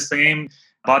provide the same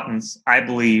buttons, I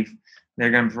believe. They're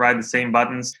going to provide the same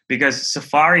buttons because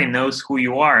Safari knows who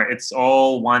you are. It's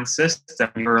all one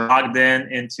system. You're logged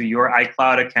into your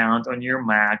iCloud account on your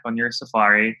Mac, on your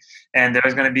Safari, and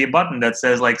there's going to be a button that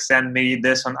says like, send me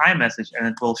this on iMessage, and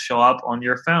it will show up on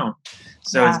your phone.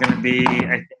 So it's going to be, I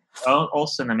think,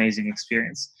 also an amazing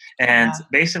experience. And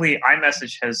basically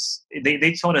iMessage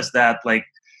they told us that like,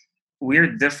 we're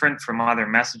different from other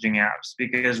messaging apps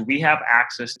because we have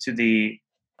access to the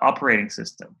operating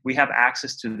system. We have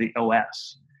access to the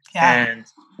OS. And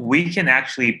we can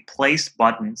actually place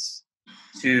buttons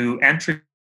to entry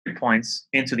points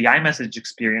into the iMessage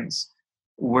experience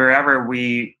wherever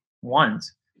we want.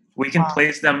 We can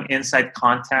place them inside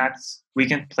contacts. We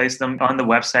can place them on the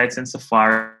websites in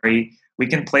Safari. We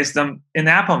can place them in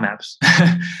Apple Maps.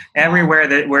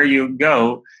 Everywhere where you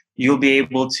go, you'll be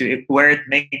able to, where it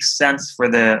makes sense for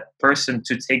the person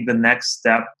to take the next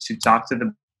step to talk to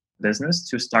the business,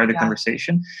 to start a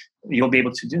conversation, you'll be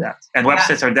able to do that. And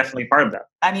websites are definitely part of that.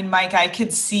 I mean, Mike, I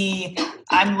could see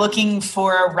I'm looking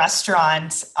for a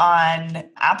restaurant on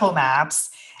Apple Maps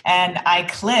and I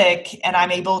click and I'm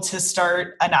able to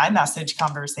start an iMessage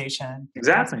conversation.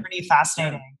 Exactly. That's pretty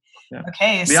fascinating. Yeah.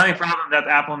 Okay. The only problem that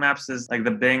Apple Maps is like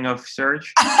the Bing of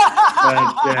search,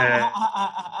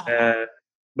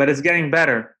 but it's getting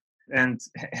better. And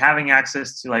having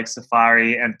access to like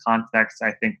Safari and contacts,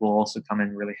 I think will also come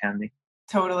in really handy.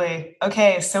 Totally.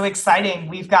 Okay, so exciting.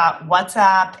 We've got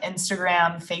WhatsApp,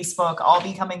 Instagram, Facebook, all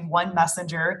becoming one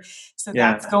messenger. So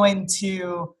that's going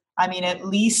to, at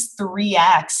least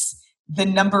 3x the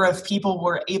number of people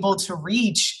we're able to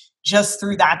reach just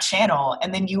through that channel.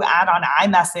 And then you add on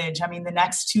iMessage. The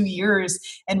next 2 years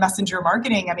in messenger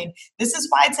marketing, this is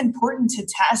why it's important to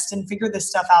test and figure this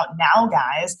stuff out now,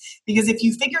 guys, because if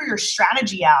you figure your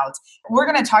strategy out,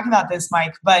 we're going to talk about this,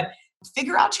 Mike, but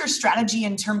figure out your strategy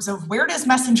in terms of where does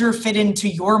Messenger fit into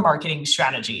your marketing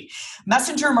strategy.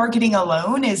 Messenger marketing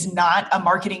alone is not a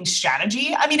marketing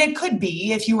strategy. It could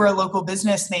be if you were a local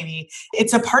business, maybe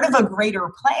it's a part of a greater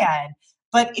plan.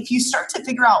 But if you start to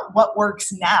figure out what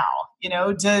works now,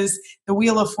 does the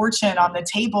Wheel of Fortune on the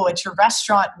table at your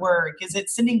restaurant work? Is it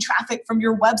sending traffic from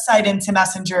your website into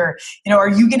Messenger? Are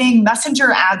you getting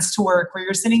Messenger ads to work where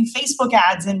you're sending Facebook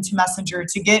ads into Messenger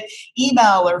to get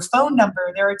email or phone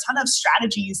number? There are a ton of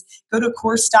strategies. Go to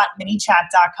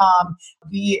course.manychat.com.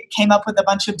 We came up with a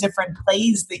bunch of different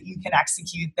plays that you can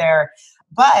execute there.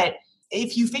 But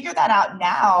if you figure that out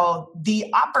now, the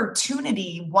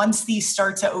opportunity once these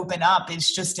start to open up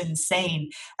is just insane.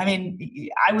 I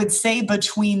would say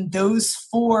between those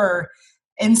 4,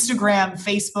 Instagram,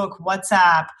 Facebook,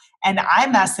 WhatsApp, and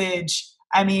iMessage,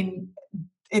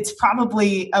 it's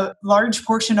probably a large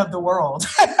portion of the world.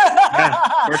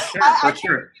 For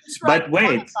sure. But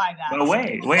wait,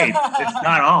 it's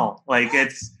not all.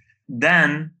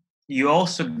 Then you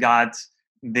also got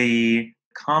the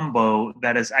combo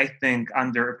that is, I think,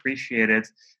 underappreciated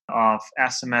of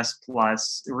SMS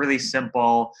plus really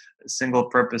simple single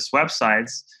purpose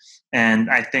websites. And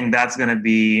I think that's going to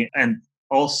be, and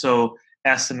also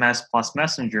SMS plus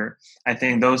Messenger. I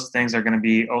think those things are going to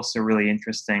be also really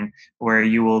interesting, where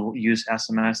you will use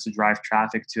SMS to drive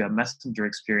traffic to a Messenger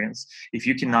experience. If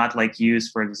you cannot use,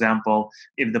 for example,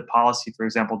 if the policy, for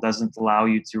example, doesn't allow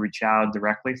you to reach out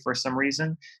directly for some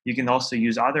reason, you can also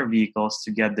use other vehicles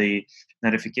to get the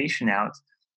notification out.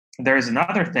 There's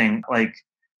another thing,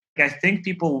 I think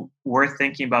people were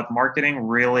thinking about marketing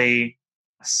really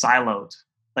siloed.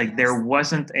 There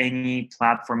wasn't any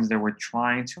platforms that were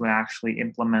trying to actually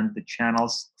implement the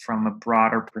channels from a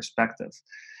broader perspective.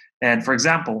 And for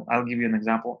example, I'll give you an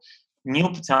example. Neil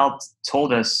Patel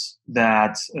told us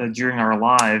that during our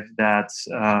live that...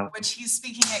 which he's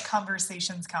speaking at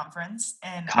Conversations Conference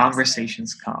in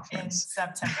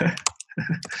September.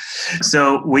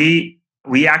 So we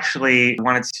actually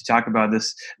wanted to talk about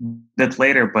this a bit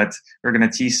later, but we're going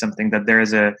to tease something, that there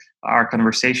is our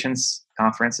Conversations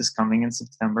conference is coming in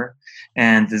September,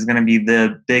 and this is going to be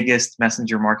the biggest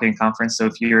messenger marketing conference. So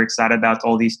if you're excited about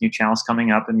all these new channels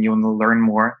coming up and you want to learn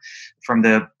more from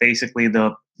the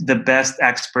best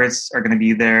experts are going to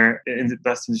be there, and the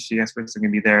best industry experts are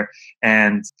going to be there,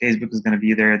 and Facebook is going to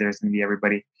be there. There's going to be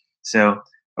everybody. So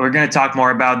we're going to talk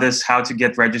more about this, how to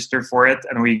get registered for it.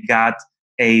 And we got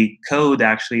a code,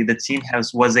 actually, the team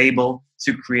was able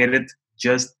to create it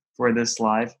just for this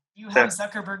live. You have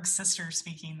Zuckerberg's sister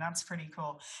speaking. That's pretty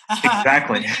cool.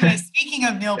 Exactly. Anyway, speaking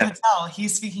of Neil Patel,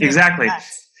 he's speaking exactly. Of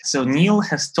so Neil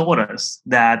has told us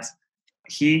that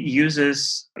he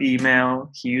uses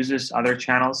email, he uses other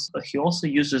channels, but he also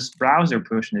uses browser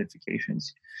push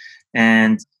notifications.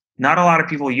 And not a lot of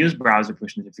people use browser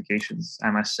push notifications,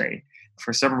 I must say.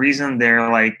 For some reason,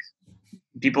 they're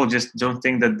people just don't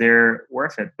think that they're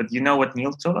worth it. But you know what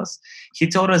Neil told us? He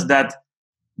told us that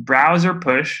browser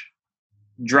push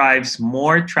drives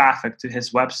more traffic to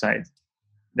his website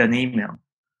than email.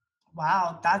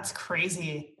 Wow, that's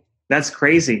crazy. That's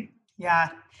crazy. Yeah,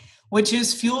 which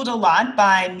is fueled a lot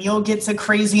by Neil gets a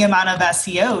crazy amount of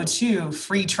SEO too,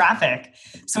 free traffic.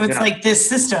 So it's this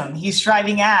system. He's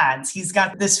driving ads. He's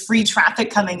got this free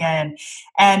traffic coming in.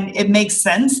 And it makes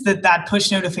sense that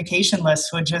push notification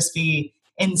list would just be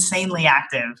insanely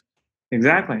active.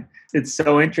 Exactly. It's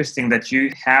so interesting that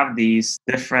you have these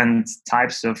different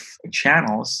types of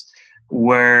channels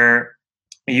where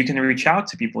you can reach out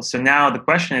to people. So now the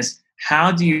question is,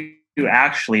 how do you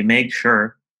actually make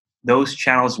sure those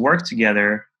channels work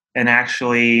together and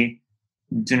actually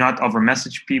do not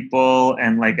over-message people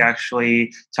and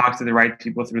actually talk to the right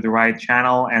people through the right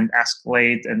channel and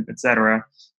escalate and etc.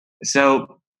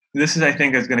 So this is, I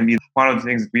think, is going to be one of the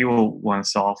things we will want to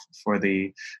solve for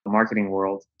the marketing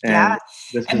world. And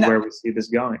this is where we see this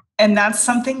going. And that's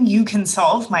something you can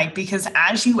solve, Mike, because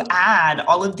as you add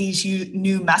all of these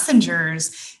new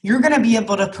messengers, you're going to be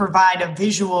able to provide a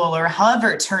visual, or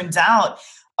however it turns out,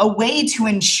 a way to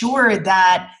ensure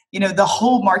that the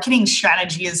whole marketing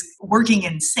strategy is working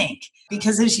in sync.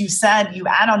 Because as you said, you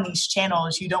add on these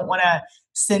channels, you don't want to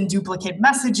send duplicate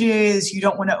messages, you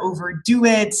don't want to overdo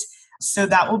it. So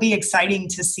that will be exciting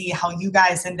to see how you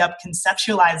guys end up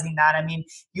conceptualizing that. I mean,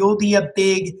 you'll be a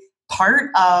big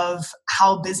part of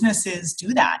how businesses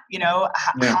do that,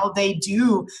 how they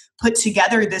do put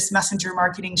together this messenger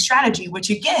marketing strategy, which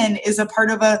again is a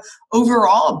part of a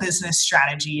overall business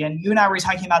strategy. And you and I were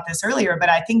talking about this earlier, but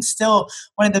I think still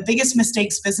one of the biggest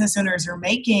mistakes business owners are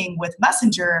making with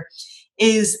Messenger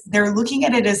is they're looking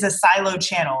at it as a silo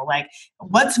channel.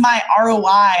 What's my ROI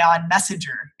on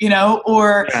Messenger,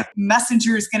 or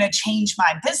Messenger is going to change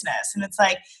my business. And it's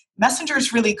Messenger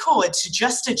is really cool. It's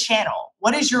just a channel.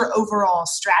 What is your overall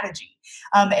strategy?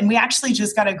 And we actually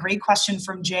just got a great question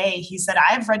from Jay. He said,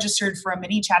 I've registered for a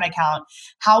ManyChat account.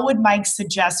 How would Mike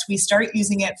suggest we start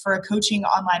using it for a coaching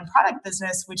online product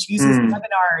business, which uses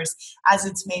webinars as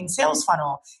its main sales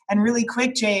funnel? And really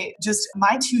quick, Jay, just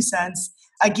my 2 cents.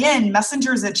 Again,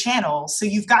 Messenger is a channel. So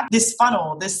you've got this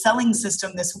funnel, this selling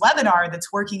system, this webinar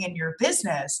that's working in your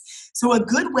business. So a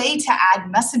good way to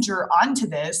add Messenger onto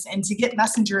this and to get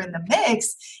Messenger in the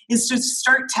mix is to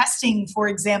start testing, for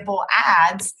example,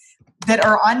 ads that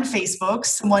are on Facebook.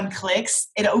 Someone clicks,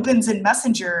 it opens in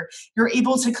Messenger. You're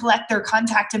able to collect their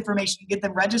contact information, get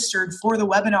them registered for the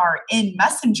webinar in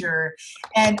Messenger.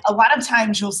 And a lot of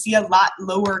times you'll see a lot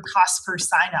lower cost per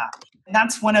sign up. And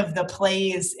that's one of the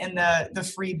plays in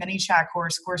the free ManyChat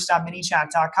course,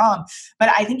 course.manychat.com. But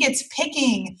I think it's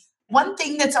picking one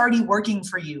thing that's already working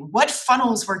for you. What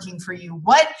funnel is working for you?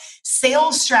 What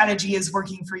sales strategy is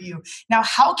working for you? Now,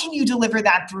 how can you deliver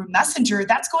that through Messenger?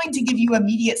 That's going to give you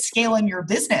immediate scale in your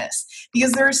business,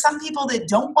 because there are some people that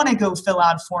don't want to go fill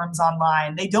out forms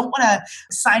online. They don't want to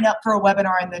sign up for a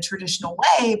webinar in the traditional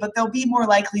way, but they'll be more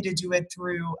likely to do it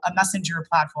through a Messenger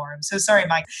platform. So sorry,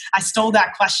 Mike, I stole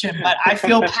that question, but I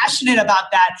feel passionate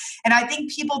about that. And I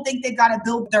think people think they've got to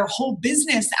build their whole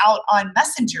business out on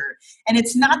Messenger. And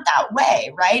it's not that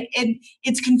way, right? And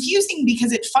it's confusing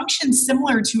because it functions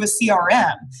similar to a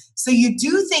CRM. So you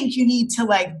do think you need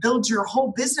to build your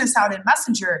whole business out in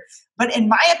Messenger. But in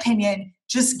my opinion,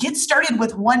 just get started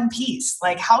with one piece.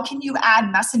 How can you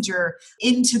add Messenger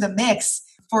into the mix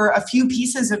for a few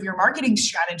pieces of your marketing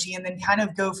strategy and then kind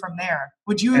of go from there?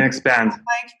 Would you expand?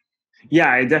 Mike?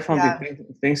 Yeah, I definitely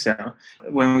think so.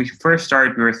 When we first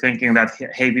started, we were thinking that,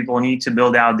 hey, people need to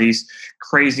build out these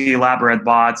crazy elaborate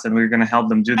bots and we're going to help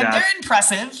them do that. They're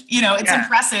impressive. It's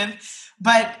impressive,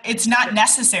 but it's not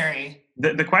necessary.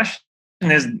 The question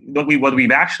is, what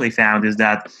we've actually found is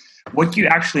that what you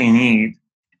actually need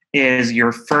is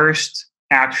your first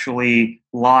actually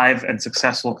live and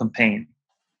successful campaign.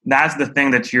 That's the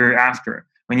thing that you're after.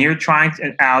 When you're trying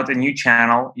out a new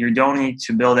channel, you don't need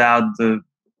to build out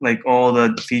all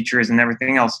the features and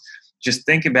everything else. Just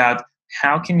think about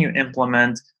how can you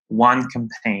implement one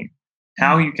campaign,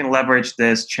 how you can leverage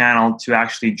this channel to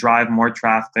actually drive more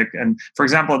traffic. And for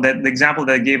example, the example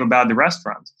that I gave about the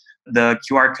restaurant, the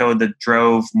QR code that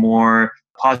drove more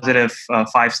positive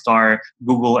 5-star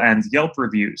Google and Yelp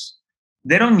reviews.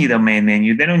 They don't need a main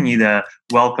menu. They don't need a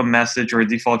welcome message or a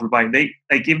default reply.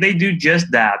 If they do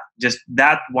just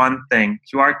that one thing,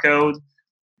 QR code,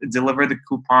 deliver the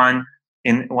coupon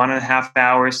in 1.5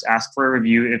 hours, ask for a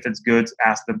review. If it's good,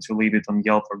 ask them to leave it on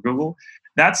Yelp or Google.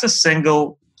 That's a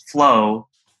single flow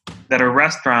that a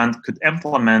restaurant could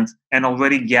implement and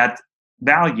already get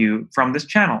value from this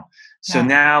channel. So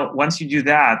now, once you do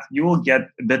that, you will get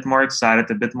a bit more excited,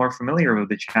 a bit more familiar with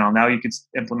the channel. Now you could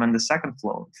implement the second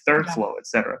flow, third flow,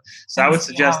 etc. So I would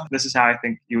suggest this is how I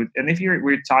think you would. And if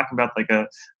we're talking about an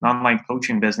online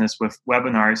coaching business with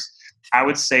webinars, I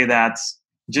would say that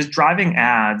just driving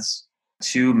ads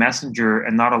to Messenger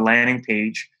and not a landing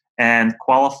page, and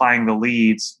qualifying the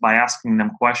leads by asking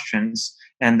them questions,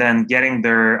 and then getting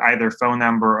their either phone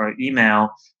number or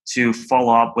email to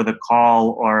follow up with a call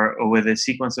or with a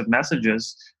sequence of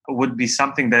messages would be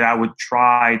something that I would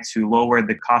try to lower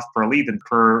the cost per lead and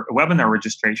per webinar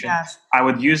registration. Yes. I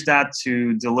would use that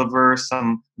to deliver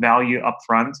some value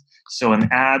upfront. So an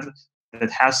ad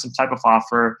that has some type of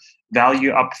offer,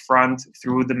 value upfront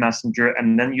through the Messenger,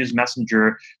 and then use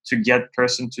Messenger to get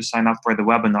person to sign up for the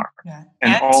webinar. Yeah.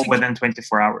 And all within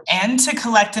 24 hours. And to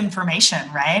collect information,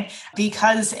 right?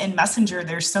 Because in Messenger,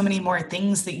 there's so many more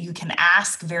things that you can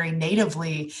ask very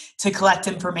natively to collect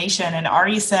information. And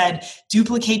Ari said,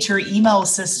 duplicate your email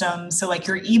system. So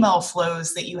your email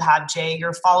flows that you have, Jay,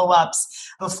 your follow-ups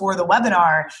before the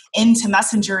webinar into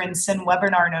Messenger and send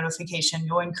webinar notification.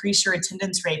 You'll increase your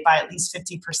attendance rate by at least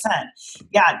 50%.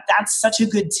 Yeah, that's such a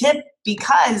good tip,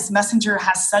 because Messenger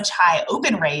has such high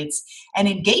open rates and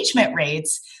engagement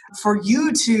rates. For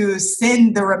you to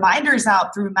send the reminders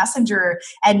out through Messenger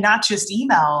and not just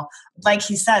email, like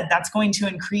he said, that's going to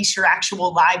increase your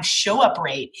actual live show up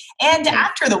rate. And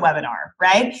after the webinar,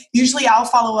 right? Usually I'll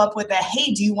follow up with a,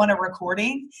 hey, do you want a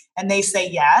recording? And they say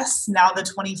yes. Now the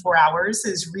 24 hours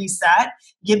is reset.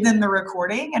 Give them the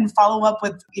recording and follow up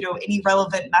with, any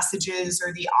relevant messages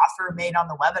or the offer made on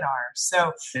the webinar.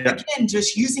 So again,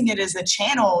 just using it as a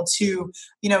channel to,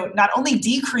 not only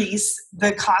decrease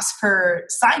the cost per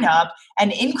sign up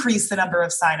and increase the number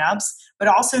of signups, but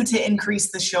also to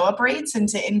increase the show up rates and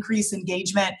to increase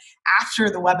engagement after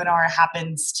the webinar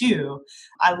happens too.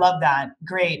 I love that.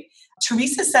 Great.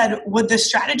 Teresa said, would the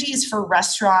strategies for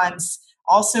restaurants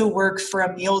also work for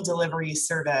a meal delivery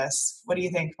service? What do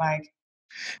you think, Mike?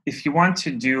 If you want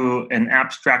to do an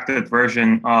abstracted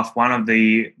version of one of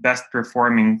the best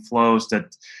performing flows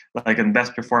and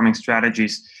best performing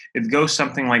strategies, it goes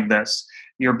something like this.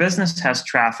 Your business has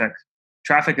traffic.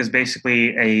 Traffic is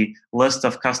basically a list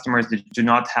of customers that do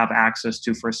not have access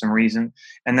to for some reason.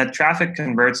 And that traffic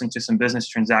converts into some business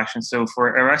transactions. So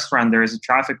for a restaurant, there is a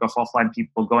traffic of offline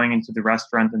people going into the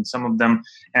restaurant, and some of them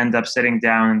end up sitting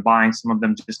down and buying. Some of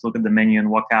them just look at the menu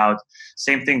and walk out.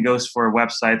 Same thing goes for a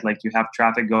website. You have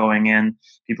traffic going in,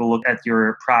 people look at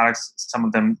your products, some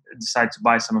of them decide to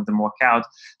buy, some of them walk out.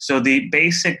 So the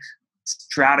basic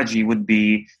strategy would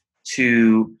be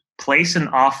to place an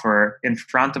offer in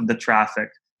front of the traffic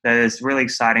that is really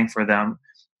exciting for them,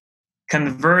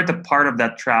 convert a part of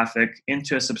that traffic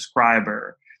into a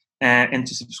subscriber,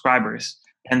 into subscribers,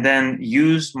 and then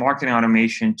use marketing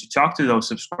automation to talk to those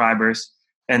subscribers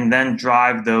and then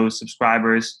drive those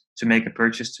subscribers to make a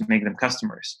purchase, to make them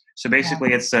customers. So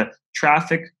basically, it's a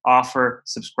traffic, offer,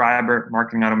 subscriber,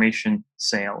 marketing automation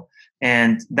sale.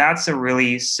 And that's a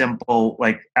really simple,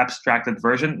 like abstracted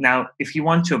version. Now, if you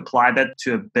want to apply that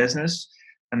to a business,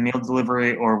 a meal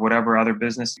delivery or whatever other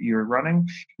business you're running,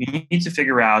 you need to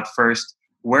figure out first,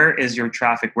 where is your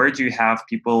traffic? Where do you have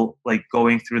people like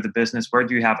going through the business? Where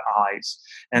do you have eyes?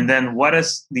 And then what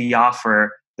is the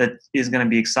offer that is going to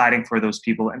be exciting for those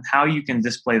people, and how you can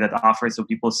display that offer so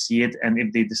people see it, and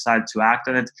if they decide to act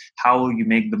on it, how will you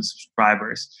make them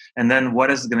subscribers? And then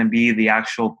what is going to be the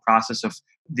actual process of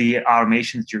the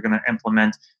automation that you're going to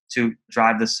implement to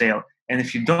drive the sale? And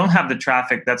if you don't have the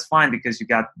traffic, that's fine, because you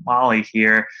got Molly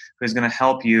here who's going to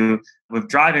help you with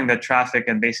driving that traffic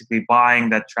and basically buying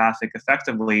that traffic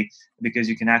effectively, because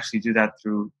you can actually do that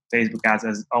through Facebook ads,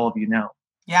 as all of you know.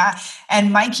 Yeah.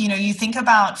 And Mike, you think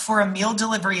about for a meal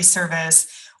delivery service,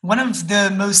 one of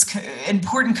the most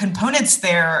important components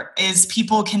there is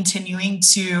people continuing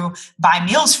to buy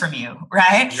meals from you,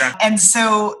 right? Yeah. And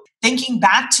so thinking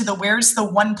back to where's the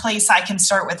one place I can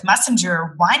start with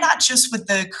Messenger, why not just with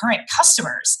the current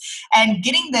customers and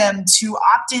getting them to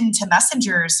opt into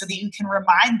Messenger so that you can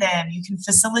remind them, you can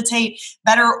facilitate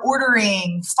better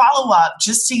ordering, follow-up,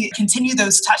 just to continue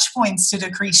those touch points to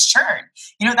decrease churn.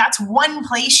 That's one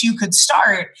place you could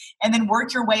start and then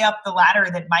work your way up the ladder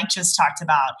that Mike just talked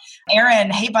about. Aaron,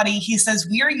 hey buddy, he says,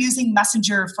 we are using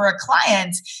Messenger for a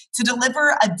client to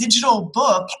deliver a digital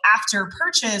book after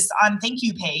purchase on thank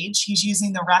you page. He's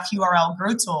using the ref URL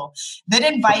Grow Tool. Then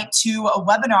invite to a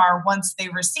webinar once they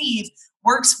receive.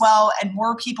 Works well, and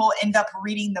more people end up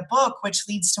reading the book, which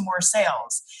leads to more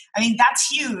sales. I mean, that's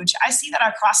huge. I see that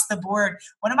across the board.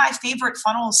 One of my favorite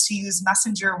funnels to use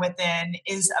Messenger within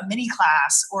is a mini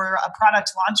class or a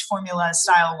product launch formula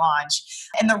style launch.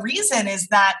 And the reason is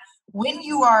that when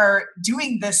you are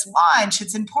doing this launch,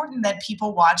 it's important that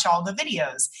people watch all the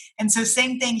videos. And so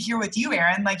same thing here with you,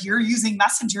 Aaron, like you're using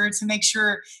Messenger to make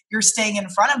sure you're staying in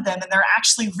front of them and they're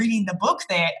actually reading the book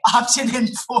they opted in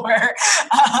for,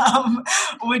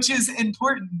 which is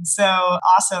important. So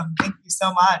awesome. Thank you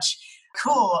so much.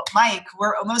 Cool. Mike,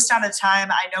 we're almost out of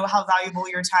time. I know how valuable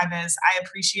your time is. I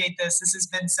appreciate this. This has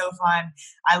been so fun.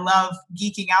 I love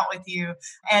geeking out with you.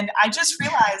 And I just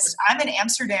realized I'm in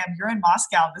Amsterdam. You're in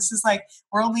Moscow. This is like,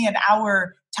 we're only an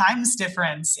hour times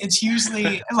difference. It's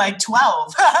usually like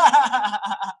 12.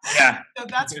 Yeah. So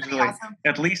that's pretty awesome.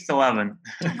 At least 11.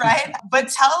 Right? But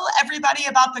tell everybody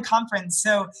about the conference.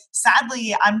 So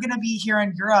sadly, I'm going to be here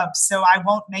in Europe, so I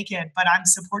won't make it, but I'm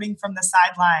supporting from the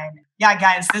sideline. Yeah,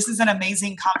 guys, this is an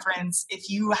amazing conference. If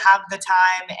you have the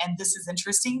time and this is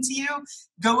interesting to you,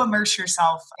 go immerse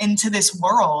yourself into this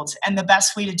world. And the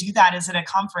best way to do that is at a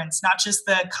conference, not just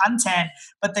the content,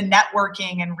 but the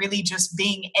networking and really just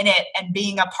being in it and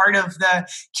being a part of the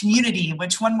community.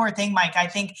 Which, one more thing, Mike, I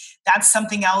think that's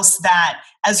something else that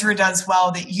Ezra does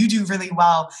well, that you do really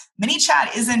well.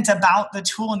 ManyChat isn't about the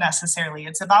tool necessarily.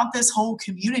 It's about this whole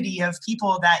community of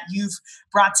people that you've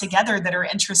brought together that are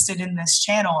interested in this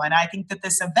channel. And I think that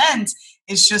this event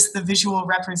is just the visual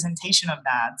representation of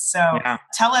that. So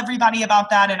Tell everybody about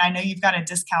that. And I know you've got a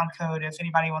discount code if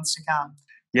anybody wants to come.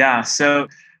 Yeah. So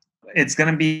it's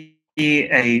going to be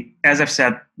as I've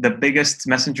said, the biggest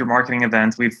messenger marketing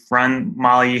event we've run.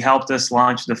 Molly helped us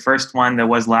launch the first one that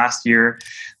was last year.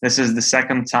 This is the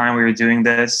second time we were doing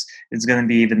this. It's going to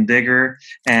be even bigger,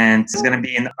 and it's going to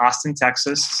be in Austin,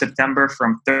 Texas, September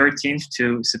from 13th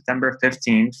to September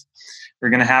 15th. We're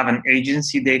going to have an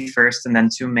agency day first and then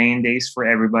 2 main days for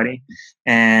everybody.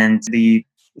 And the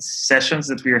sessions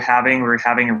that we're having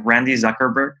Randy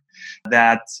Zuckerberg,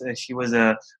 that she was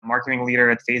a marketing leader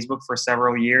at Facebook for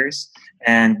several years.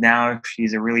 And now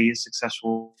she's a really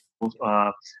successful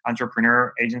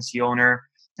entrepreneur, agency owner.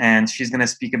 And she's going to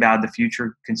speak about the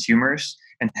future consumers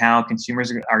and how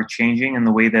consumers are changing in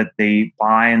the way that they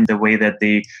buy and the way that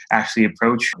they actually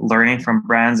approach learning from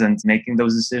brands and making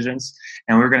those decisions.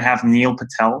 And we're going to have Neil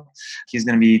Patel. He's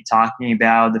going to be talking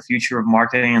about the future of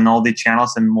marketing and all the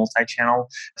channels and multi-channel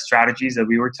strategies that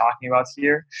we were talking about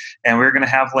here. And we're going to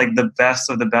have like the best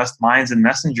of the best minds in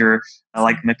Messenger,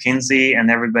 like McKinsey and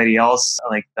everybody else,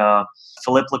 like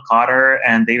Philip Lacotter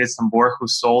and David Sambor, who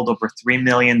sold over $3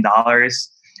 million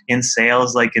in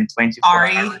sales, like in 24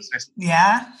 hours.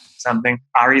 Yeah. Something.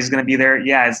 Ari is going to be there.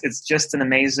 Yeah, it's just an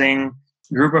amazing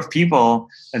group of people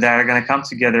that are going to come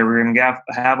together. We're going to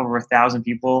have over 1,000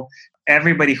 people.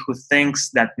 Everybody who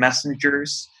thinks that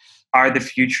messengers are the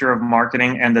future of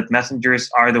marketing and that messengers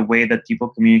are the way that people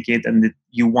communicate, and that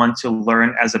you want to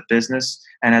learn as a business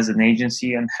and as an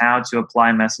agency and how to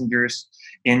apply messengers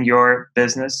in your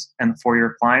business and for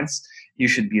your clients, you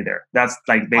should be there. That's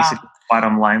like basically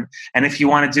bottom line. And if you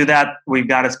want to do that, we've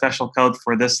got a special code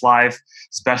for this live,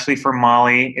 especially for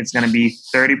Molly. It's going to be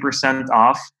 30%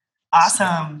 off.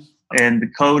 Awesome. And the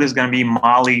code is going to be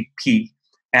Molly P.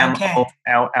 MOLLYP.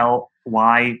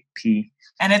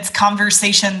 And it's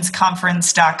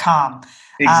conversationsconference.com.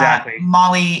 Exactly.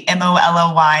 Molly,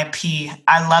 MOLLYP.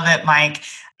 I love it, Mike.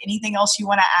 Anything else you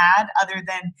want to add other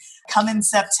than come in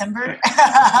September?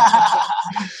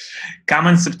 Come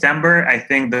in September. I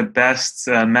think the best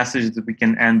message that we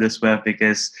can end this with,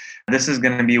 because this is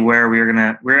going to be where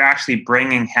we're actually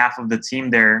bringing half of the team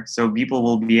there. So people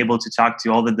will be able to talk to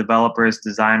all the developers,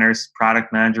 designers,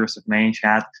 product managers of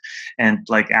ManyChat and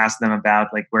like ask them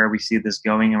about like where we see this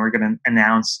going. And we're going to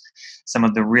announce some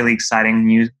of the really exciting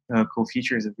new cool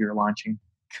features that we're launching.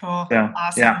 Cool.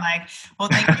 Awesome, Mike. Well,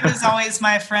 thank you as always,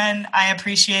 my friend. I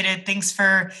appreciate it. Thanks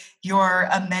for your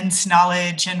immense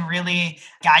knowledge and really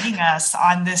guiding us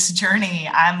on this journey.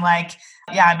 I'm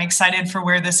excited for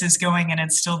where this is going, and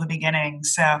it's still the beginning.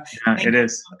 So it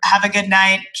is. Have a good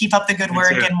night. Keep up the good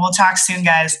work, and we'll talk soon,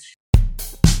 guys.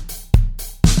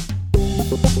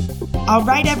 All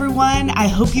right, everyone. I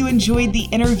hope you enjoyed the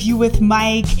interview with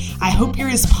Mike. I hope you're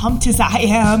as pumped as I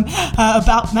am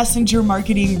about messenger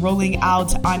marketing rolling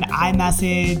out on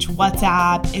iMessage,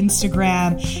 WhatsApp,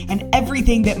 Instagram, and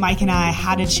everything that Mike and I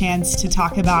had a chance to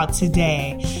talk about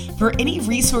today. For any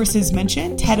resources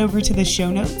mentioned, head over to the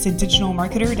show notes at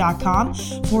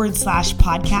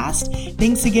digitalmarketer.com/podcast.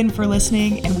 Thanks again for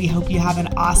listening, and we hope you have an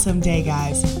awesome day,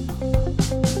 guys.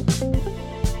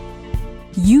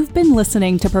 You've been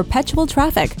listening to Perpetual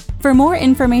Traffic. For more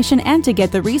information and to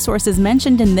get the resources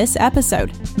mentioned in this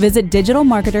episode, visit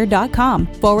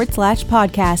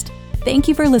digitalmarketer.com/podcast. Thank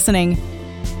you for listening.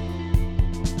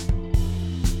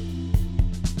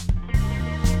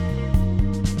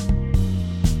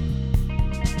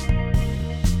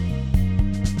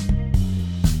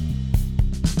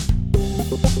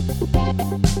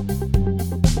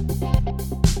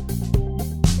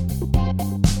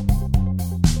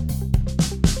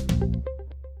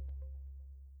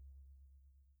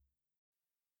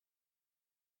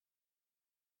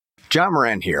 John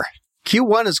Moran here.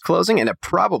 Q1 is closing and it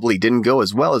probably didn't go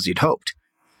as well as you'd hoped.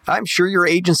 I'm sure your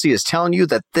agency is telling you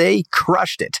that they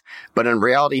crushed it, but in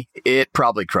reality, it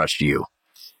probably crushed you.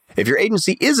 If your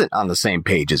agency isn't on the same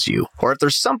page as you, or if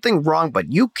there's something wrong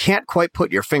but you can't quite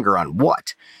put your finger on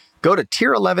what, go to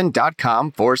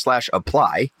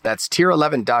tier11.com/apply. That's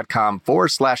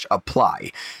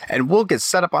tier11.com/apply. And we'll get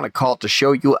set up on a call to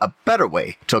show you a better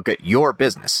way to look at your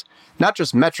business, not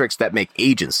just metrics that make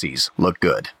agencies look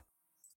good.